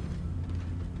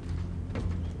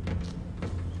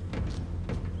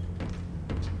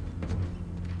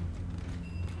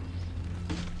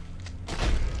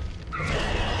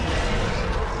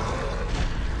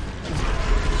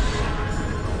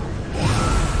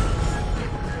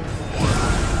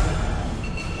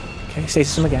 Okay,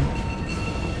 stasis him again.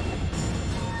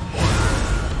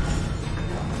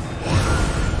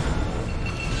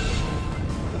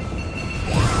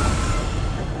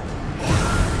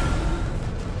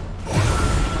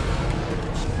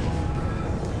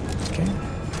 Okay.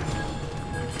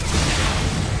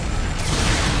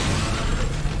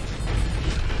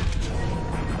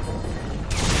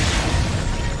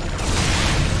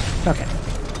 Okay.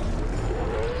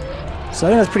 So I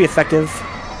think that's pretty effective.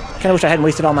 Kind of wish I hadn't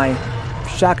wasted all my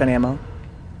shotgun ammo.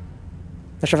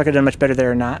 Not sure if I could have done much better there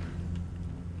or not.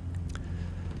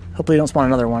 Hopefully don't spawn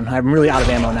another one. I'm really out of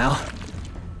ammo now.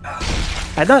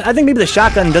 I think maybe the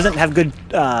shotgun doesn't have good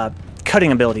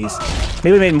cutting abilities.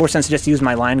 Maybe it made more sense to just use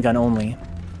my line gun only.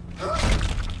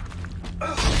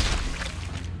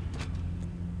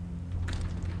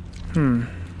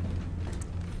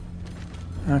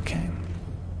 Okay.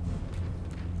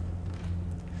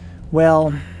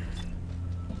 Well...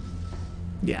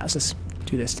 yeah, let's just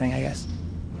do this thing, I guess.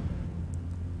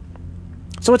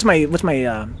 So what's my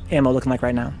ammo looking like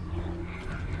right now?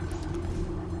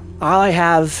 All I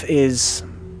have is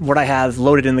what I have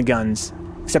loaded in the guns,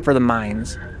 except for the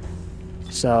mines.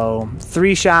 So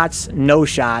 3 shots, no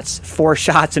shots, 4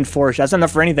 shots, and 4 shots. That's not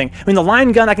enough for anything. I mean, the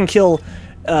line gun, I can kill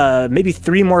maybe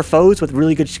 3 more foes with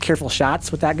really good, careful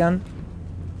shots with that gun.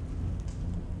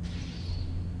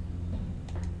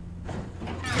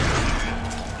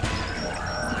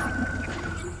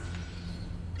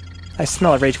 I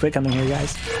smell a rage quit coming here,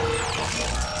 guys.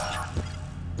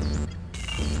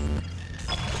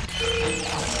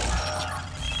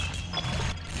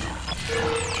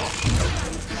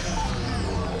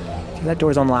 Okay, that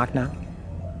door's unlocked now.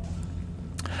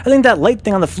 I think that light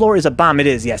thing on the floor is a bomb. It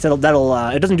is, yes. It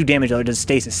doesn't do damage though. It does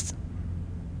stasis.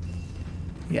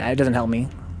 Yeah, it doesn't help me.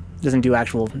 It doesn't do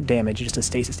actual damage. It just does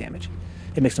stasis damage.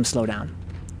 It makes them slow down.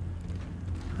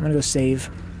 I'm gonna go save.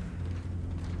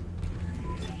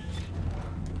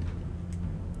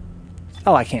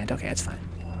 Oh, I can't. Okay, that's fine.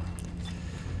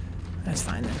 That's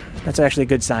fine then. That's actually a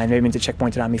good sign. Maybe it means it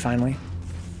checkpointed on me finally.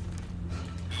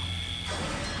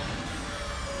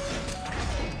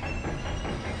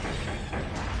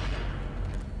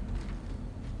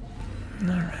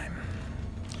 Alright.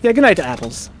 Yeah, good night to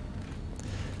apples.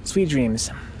 Sweet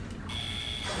dreams.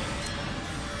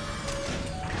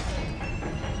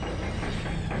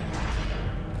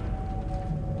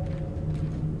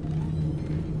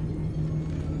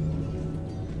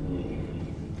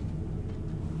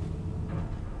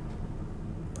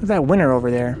 Look at that winner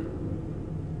over there.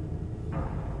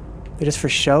 They're just for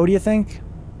show, do you think?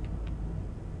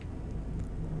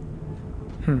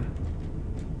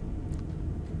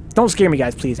 Don't scare me,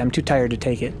 guys, please. I'm too tired to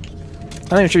take it. I'm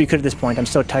not even sure you could at this point. I'm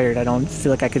so tired. I don't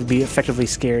feel like I could be effectively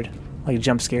scared. Like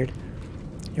jump scared.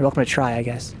 You're welcome to try, I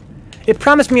guess. It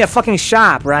promised me a fucking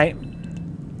shop, right?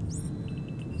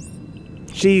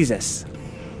 Jesus.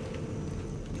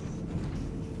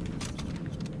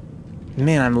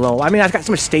 Man, I'm low. I mean, I've got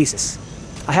so much stasis.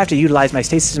 I have to utilize my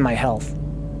stasis and my health.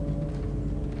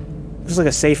 This is like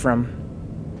a safe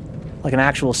room. Like an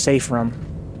actual safe room.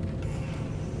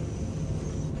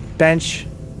 Bench.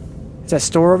 Is that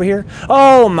store over here?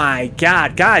 Oh my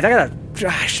god, guys, I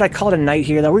gotta... should I call it a night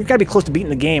here, though? We've gotta be close to beating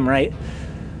the game, right?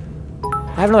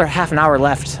 I have another half an hour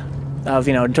left of,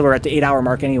 you know, until we're at the 8-hour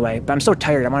mark anyway. But I'm so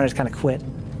tired, I want to just kind of quit.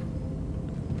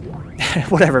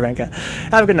 Whatever, Venka.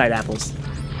 Have a good night, Apples.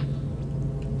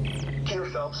 Kenner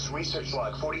Phelps, research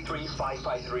log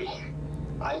 43553.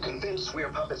 I'm convinced we are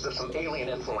puppets of some alien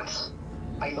influence.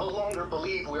 I no longer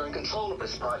believe we're in control of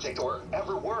this project, or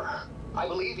ever were. I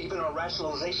believe even our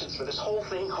rationalizations for this whole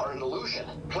thing are an illusion,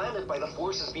 planted by the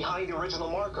forces behind the original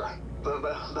marker.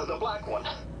 The black one.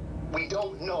 We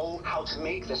don't know how to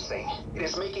make this thing. It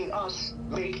is making us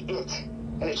make it.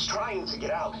 And it's trying to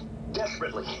get out.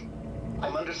 Desperately.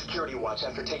 I'm under security watch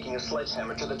after taking a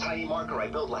sledgehammer to the tiny marker I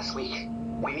built last week.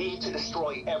 We need to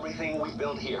destroy everything we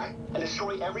built here. And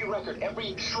destroy every record,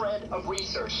 every shred of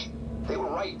research. They were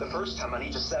right the first time on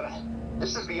Aegis 7.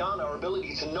 This is beyond our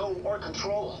ability to know or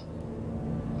control.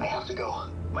 I have to go.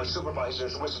 My supervisor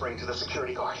is whispering to the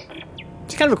security guard.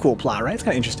 It's kind of a cool plot, right? It's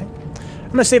kind of interesting.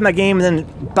 I'm gonna save my game and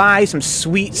then buy some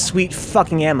sweet, sweet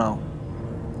fucking ammo.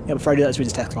 Yeah, before I do that, let's read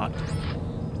this text log.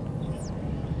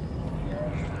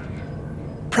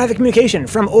 Private communication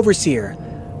from Overseer.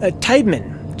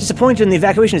 Tideman, disappointed in the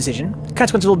evacuation decision.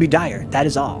 Consequences will be dire. That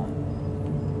is all.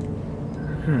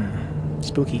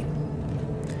 Spooky.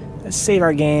 Let's save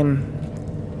our game.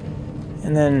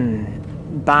 And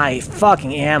then buy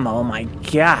fucking ammo. Oh my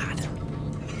god.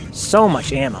 So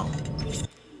much ammo.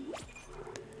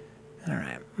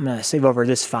 Alright, I'm gonna save over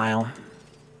this file.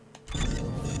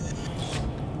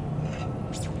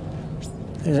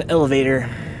 There's an elevator.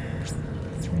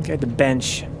 Got the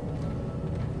bench.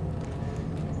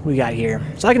 We got here.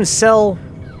 So I can sell...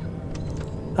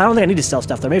 I don't think I need to sell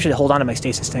stuff though. Maybe I should hold on to my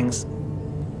stasis things.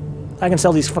 I can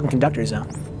sell these fucking conductors though.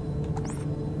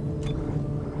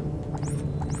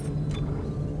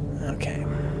 Okay.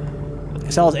 I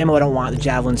sell all the ammo I don't want. The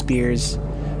javelin spears,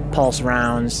 pulse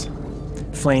rounds,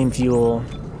 flame fuel,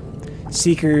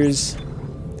 seekers,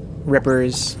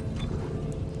 rippers.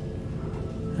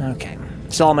 Okay.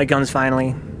 Sell all my guns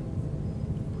finally.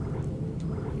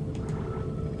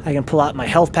 I can pull out my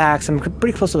health packs. I'm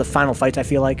pretty close to the final fights, I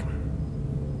feel like. I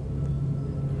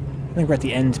think we're at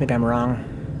the end. Maybe I'm wrong.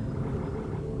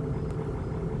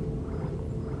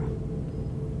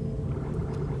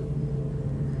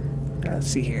 Let's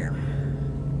see here.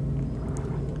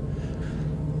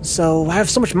 So, I have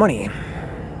so much money.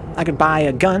 I could buy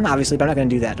a gun, obviously, but I'm not going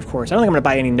to do that, of course. I don't think I'm going to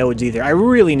buy any nodes either. I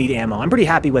really need ammo. I'm pretty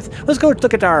happy with... Let's go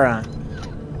look at our...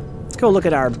 let's go look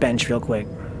at our bench real quick.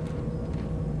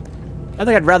 I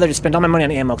think I'd rather just spend all my money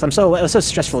on ammo, because it was so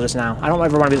stressful just now. I don't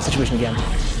ever want to be in this situation again.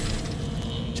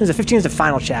 Since the 15 is the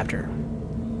final chapter.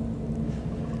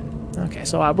 Okay,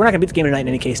 so we're not going to beat the game tonight in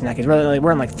any case, in that case.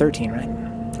 We're on like 13, right?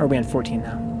 Or are we on 14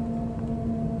 now?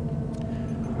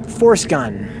 Force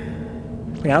gun.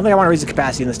 Yeah, I don't think I want to raise the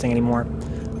capacity in this thing anymore.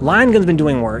 Line gun's been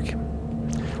doing work.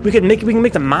 We can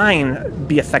make the mine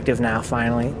be effective now,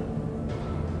 finally.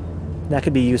 That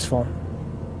could be useful.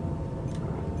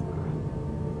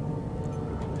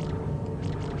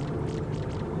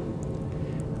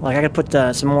 Like, I could put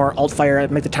some more alt fire,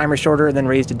 make the timer shorter, and then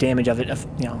raise the damage of it,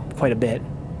 you know, quite a bit.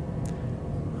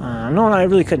 No, I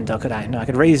really couldn't, though, could I? No, I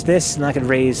could raise this, and I could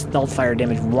raise the alt fire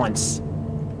damage once.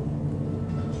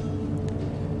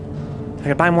 I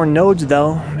could buy more nodes,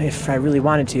 though, if I really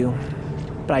wanted to.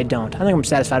 But I don't. I think I'm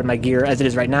satisfied with my gear as it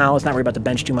is right now. Let's not worry about the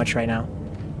bench too much right now.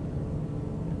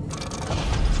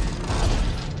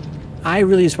 I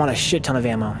really just want a shit ton of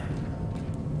ammo.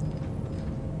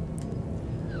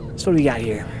 So what do we got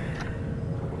here?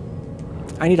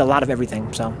 I need a lot of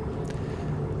everything, so...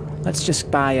 Let's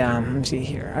just buy, let me see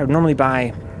here. I would normally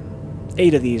buy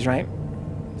 8 of these, right?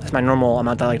 That's my normal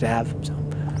amount that I like to have. So,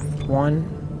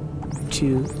 1,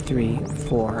 2, 3,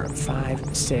 4,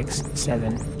 5, 6,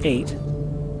 7, 8,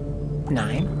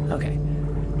 9. Okay.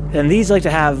 And these I like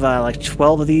to have, like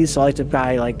 12 of these, so I like to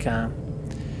buy, like,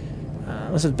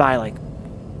 let's just buy, like,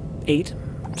 8.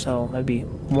 So that'd be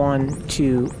 1,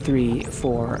 2, 3,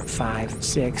 4, 5,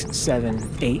 6,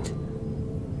 7, 8.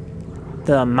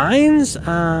 The mines,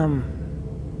 I don't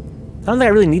think I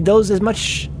really need those as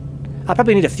much. I'll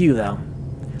probably need a few though.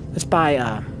 Let's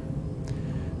buy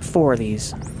 4 of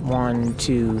these. 1,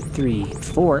 2, 3,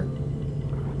 4.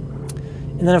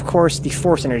 And then of course the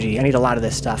force energy. I need a lot of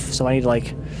this stuff, so I need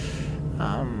like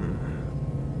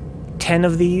 10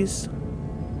 of these.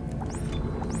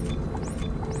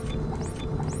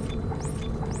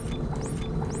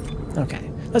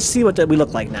 Okay, let's see what we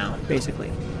look like now,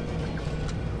 basically.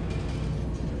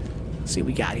 Let's see what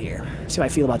we got here. See how I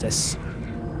feel about this.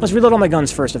 Let's reload all my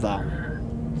guns first of all.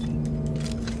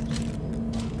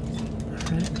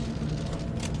 Alright.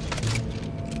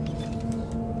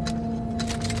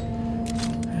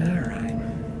 Alright.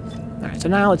 Alright, so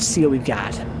now let's see what we've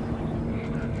got.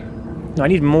 No, I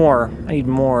need more. I need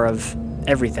more of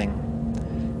everything.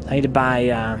 I need to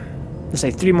buy, let's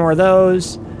say 3 more of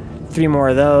those, 3 more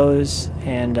of those,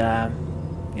 and,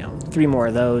 you know, 3 more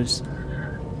of those.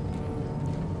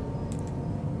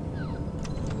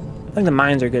 I think the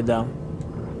mines are good, though.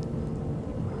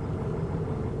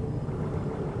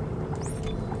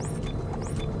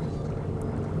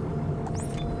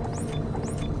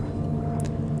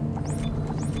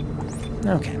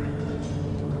 Okay.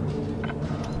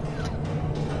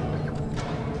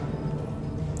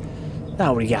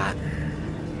 Now what do we got?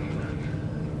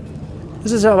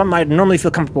 This is what I normally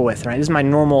feel comfortable with, right? This is my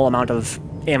normal amount of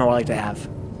ammo I like to have.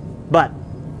 But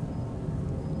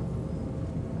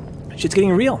shit's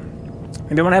getting real.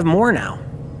 Maybe I want to have more now.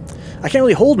 I can't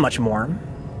really hold much more.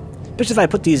 Especially if I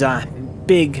put these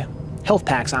big health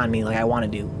packs on me like I want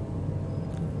to do.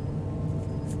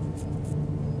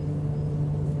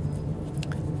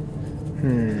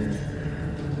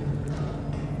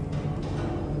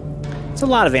 It's a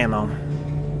lot of ammo.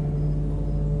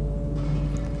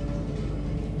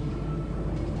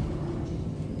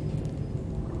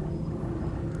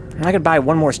 I could buy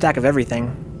 1 more stack of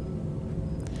everything.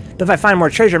 But if I find more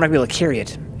treasure, I might be able to carry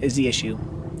it, is the issue.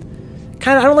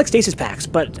 Kinda, I don't like stasis packs,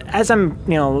 but as I'm,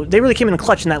 you know, they really came in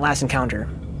clutch in that last encounter.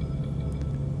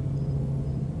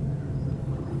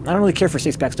 I don't really care for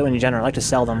stasis packs, though, in general. I like to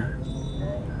sell them.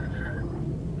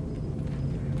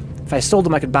 If I sold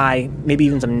them, I could buy maybe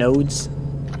even some nodes.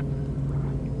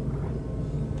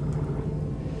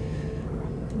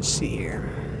 Let's see here.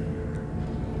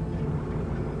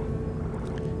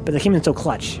 But they came in so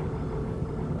clutch.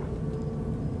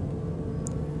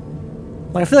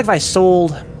 Like, I feel like if I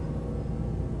sold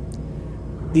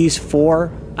these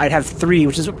 4, I'd have 3,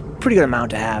 which is a pretty good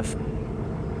amount to have.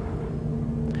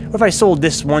 Or if I sold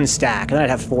this 1 stack, then I'd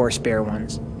have 4 spare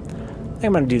ones. I think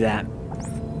I'm going to do that.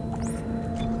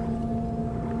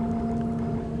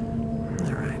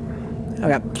 I've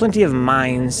got plenty of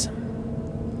mines.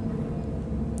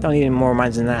 Don't need any more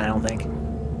mines than that, I don't think.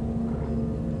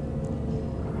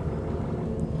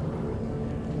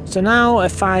 So now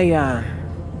if I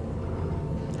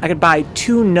could buy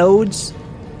 2 nodes,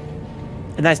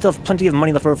 and I still have plenty of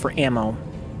money left over for ammo.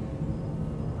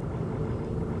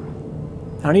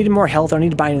 I don't need more health, I don't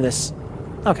need to buy any of this.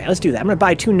 Okay, let's do that. I'm gonna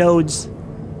buy 2 nodes.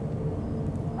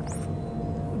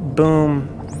 Boom.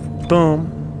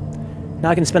 Boom. Now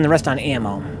I can spend the rest on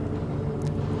ammo.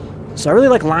 So I really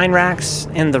like line racks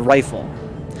and the rifle.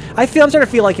 I'm starting to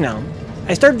feel like, you know,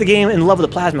 I started the game in love with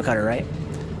the plasma cutter, right?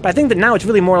 But I think that now it's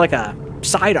really more like a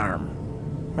sidearm.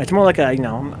 Right? It's more like a, you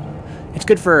know, it's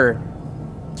good for,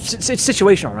 it's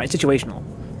situational, right? Situational.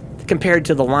 Compared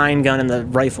to the line gun and the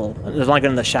rifle, the line gun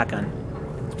and the shotgun,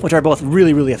 which are both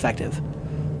really, really effective.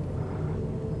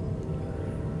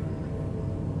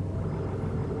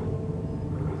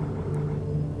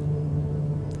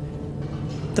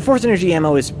 The force energy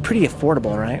ammo is pretty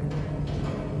affordable, right?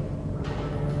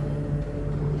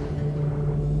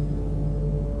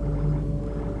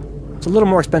 It's a little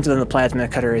more expensive than the plasma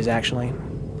cutter is, actually.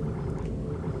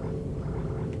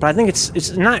 But I think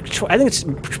it's not. I think it's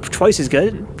twice as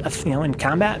good, you know, in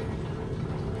combat.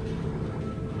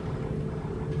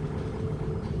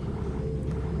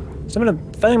 So I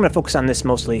think I'm gonna focus on this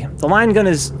mostly. The line gun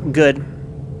is good.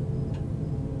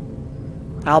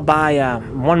 I'll buy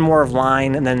 1 more of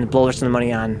line and then blow the rest of the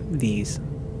money on these.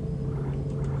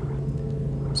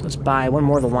 So let's buy 1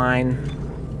 more of the line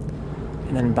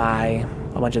and then buy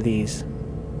a bunch of these.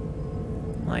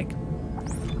 Like.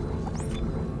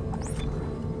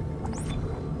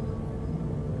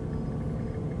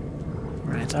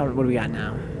 Alright, so what do we got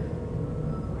now?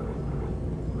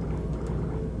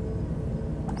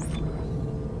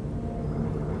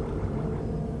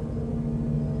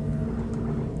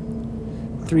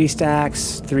 Three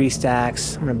stacks, 3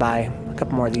 stacks. I'm gonna buy a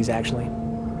couple more of these, actually.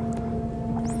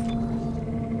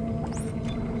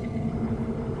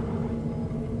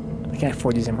 I can't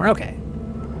afford these anymore. Okay.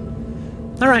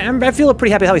 Alright, I feel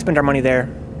pretty happy how we spent our money there.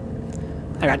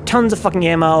 I got tons of fucking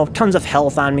ammo, tons of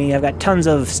health on me, I've got tons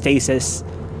of stasis.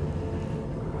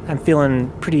 I'm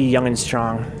feeling pretty young and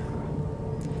strong.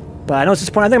 But I know it's this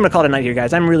point. I think I'm gonna call it a night here,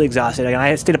 guys. I'm really exhausted.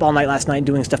 I stayed up all night last night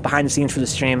doing stuff behind the scenes for the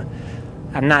stream.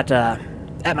 I'm not,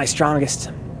 at my strongest.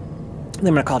 Then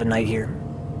I'm gonna call it a night here.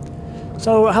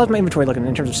 So how's my inventory looking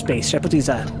in terms of space? Should I put these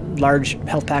large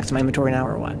health packs in my inventory now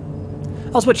or what?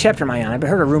 Also, what chapter am I on? I've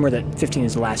heard a rumor that 15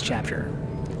 is the last chapter.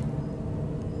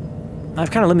 I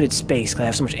have kind of limited space because I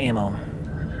have so much ammo.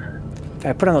 If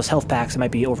I put on those health packs, it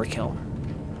might be overkill.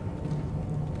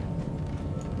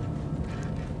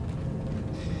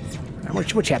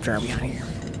 Right, what chapter are we on here?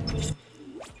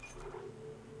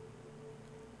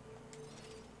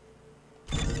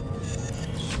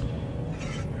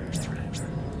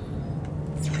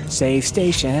 save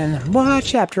station. What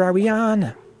chapter are we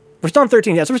on? We're still on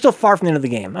 13, yeah, so we're still far from the end of the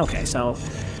game. Okay, so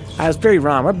I was very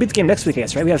wrong. We'll beat the game next week, I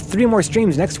guess, right? We have 3 more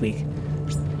streams next week.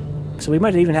 So we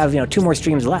might even have, 2 more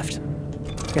streams left.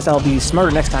 I guess I'll be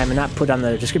smarter next time and not put on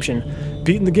the description,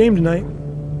 beating the game tonight.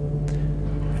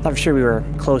 I thought for sure we were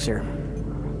closer.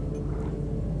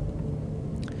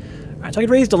 Alright, so I could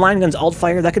raise the line gun's alt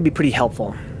fire. That could be pretty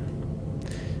helpful.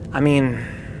 I mean...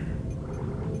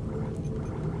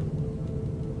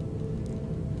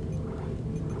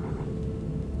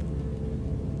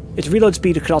 its reload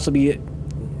speed could also be...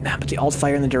 but the alt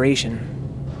fire and the duration.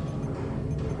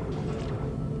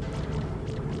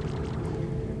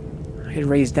 I could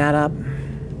raise that up.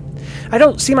 I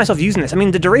don't see myself using this. I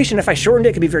mean, the duration, if I shortened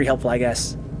it, could be very helpful, I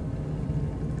guess.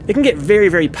 It can get very,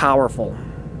 very powerful.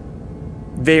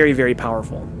 Very, very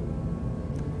powerful.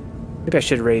 Maybe I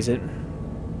should raise it.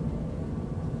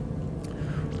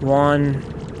 1,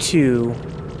 2,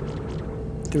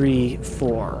 3,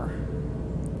 4,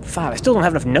 5. I still don't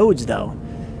have enough nodes, though,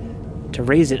 to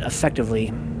raise it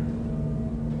effectively.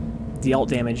 The alt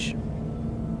damage.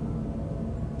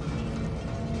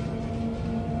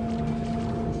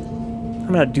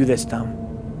 I'm gonna do this, though.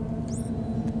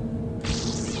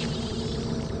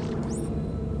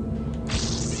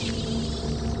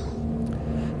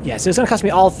 Yeah, so it's gonna cost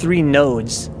me all 3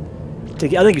 nodes to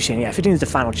get. I think you should. Yeah, 15 is the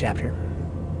final chapter.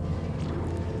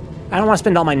 I don't want to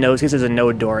spend all my nodes because there's a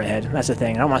node door ahead. That's the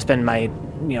thing. I don't want to spend my, I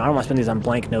don't want to spend these on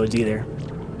blank nodes either.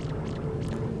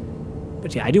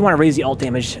 But yeah, I do want to raise the alt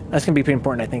damage. That's gonna be pretty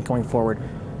important, I think, going forward.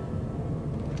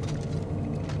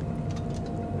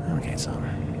 Okay, so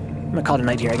I'm gonna call it a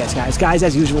night here, I guess, guys. Guys,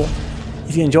 as usual,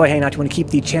 if you enjoy hanging out, you want to keep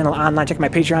the channel online, check my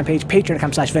Patreon page,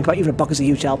 patreon.com/Vencabot. Even $1 is a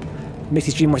huge help. Makes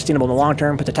the stream more sustainable in the long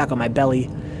term. Puts a taco on my belly.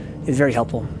 It's very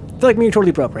helpful. I feel like maybe you're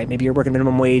totally broke, right? Maybe you're working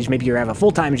minimum wage. Maybe you have a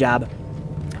full-time job.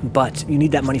 But you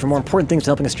need that money for more important things than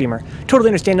helping a streamer. Totally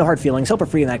understand, no hard feelings. Help for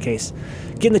free in that case.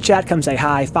 Get in the chat, come say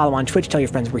hi, follow on Twitch, tell your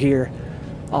friends we're here.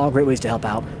 All great ways to help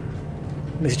out.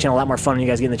 Makes the channel a lot more fun when you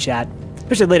guys get in the chat.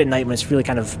 Especially late at night when it's really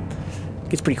kind of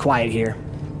gets pretty quiet here.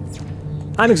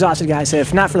 I'm exhausted, guys. So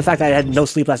if not for the fact that I had no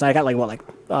sleep last night, I got like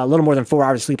a little more than 4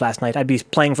 hours of sleep last night. I'd be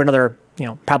playing for another,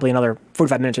 probably another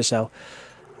 45 minutes or so.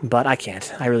 But I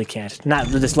can't. I really can't. Not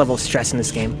with this level of stress in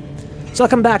this game. So I'll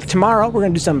come back tomorrow. We're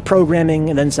going to do some programming,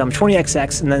 and then some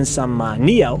 20XX, and then some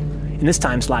Neo in this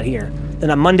time slot here. Then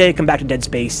on Monday, come back to Dead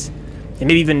Space. And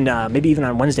maybe even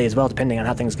on Wednesday as well, depending on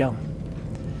how things go.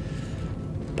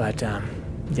 But,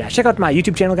 yeah, check out my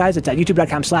YouTube channel, guys. It's at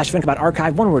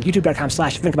youtube.com/VencabotArchive. One word,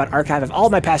 youtube.com/VencabotArchive. I have all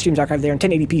my past streams archived there in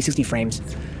 1080p, 60 frames.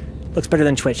 Looks better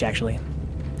than Twitch, actually.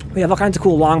 We have all kinds of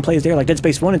cool long plays there, like Dead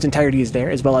Space 1 in its entirety is there,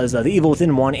 as well as The Evil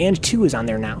Within 1 and 2 is on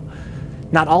there now.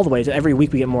 Not all the way. Every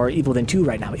week we get more Evil Within 2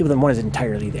 right now. Evil Within 1 is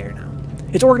entirely there now.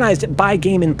 It's organized by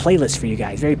game and playlist for you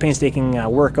guys. Very painstaking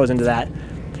work goes into that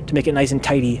to make it nice and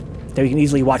tidy, that we can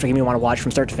easily watch what game you want to watch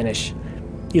from start to finish.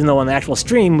 Even though on the actual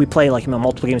stream we play like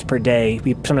multiple games per day,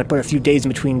 we sometimes put a few days in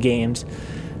between games.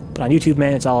 But on YouTube,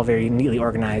 man, it's all very neatly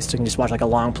organized, so you can just watch like a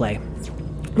long play.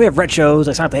 We have retros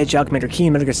like Sonic the Hedgehog, Commander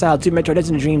Keen, Metal Gear Solid, Super Metroid, Dead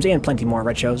and Dreams, and plenty more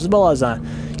retros, as well as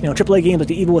AAA games like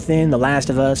The Evil Within, The Last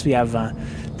of Us. We have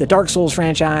the Dark Souls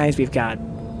franchise. We've got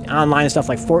online stuff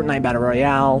like Fortnite Battle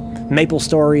Royale, Maple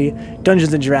Story,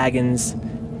 Dungeons and Dragons,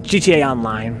 GTA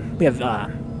Online. We have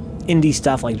indie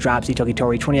stuff like Dropsy,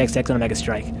 Tokitori, 20XX, and Omega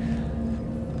Strike.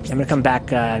 I'm gonna come back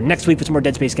next week with some more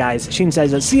Dead Space, guys. Sheen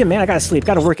says, "See ya, man. I gotta sleep.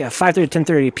 Gotta work at 5:30 to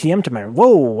 10:30 p.m. tomorrow."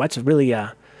 Whoa, that's really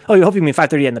Oh, you hope you mean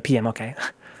 5:30 in the p.m. Okay.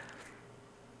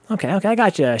 Okay, I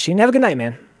got you, Sheen. Have a good night,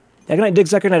 man. Have a good night, Dig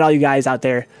Sucker. Good night, all you guys out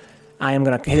there. I am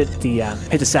gonna hit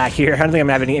the sack here. I don't think I'm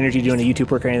gonna have any energy doing the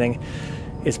YouTube work or anything.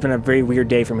 It's been a very weird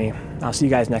day for me. I'll see you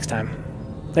guys next time.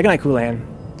 Good night, Coolan.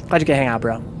 Glad you could hang out,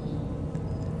 bro.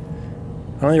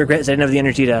 My only regret is I didn't have the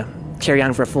energy to carry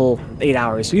on for a full 8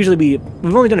 hours. We've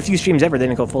only done a few streams ever. They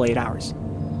didn't go full 8 hours.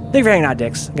 Thank you for hanging out,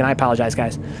 Dicks. Again, I apologize,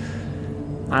 guys.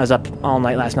 I was up all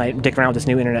night last night, dicking around with this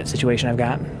new internet situation I've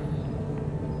got.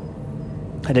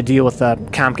 Had to deal with the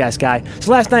Comcast guy.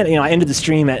 So last night, I ended the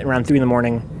stream at around 3 in the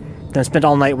morning. Then spent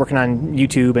all night working on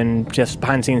YouTube and just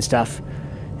behind-the-scenes stuff.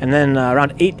 And then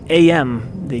around 8 a.m.,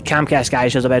 the Comcast guy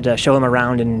shows up. I had to show him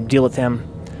around and deal with him,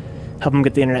 help him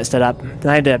get the internet set up. Then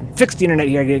I had to fix the internet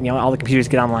here, get all the computers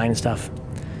get online and stuff.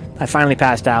 I finally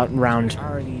passed out around,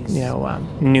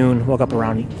 noon. Woke up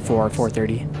around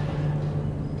 4:30.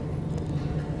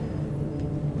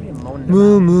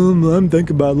 Mom, I'm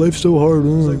thinking about life so hard.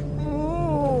 It's like,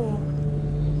 oh,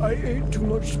 I ate too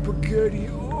much spaghetti.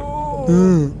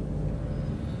 Oh.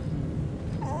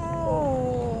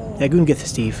 Yeah, go and get the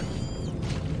Steve.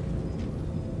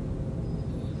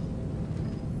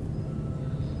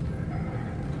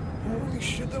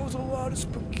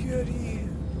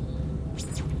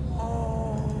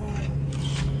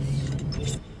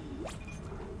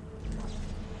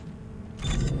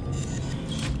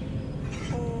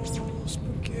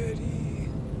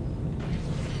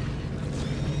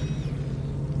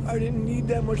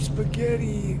 that much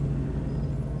spaghetti.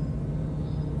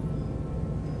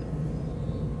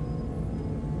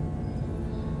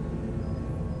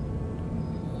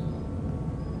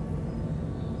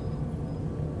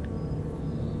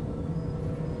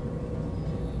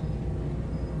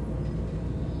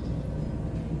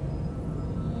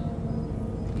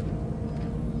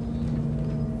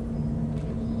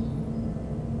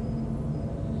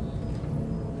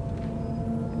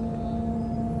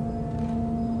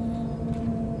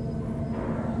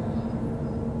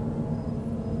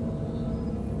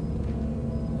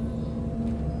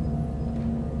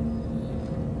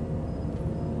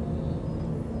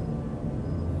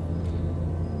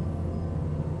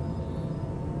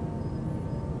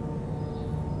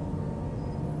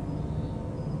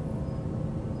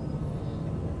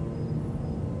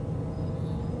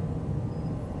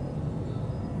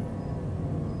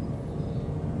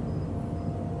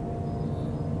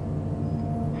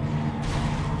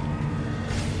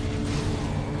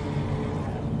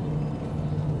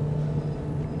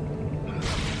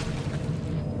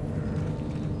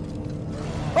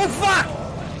 Oh, fuck!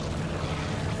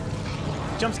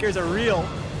 Jump scares are real.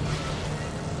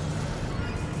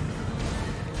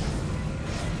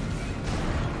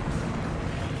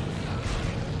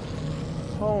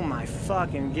 Oh my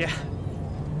fucking god.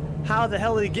 How the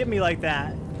hell did he get me like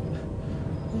that?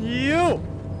 You!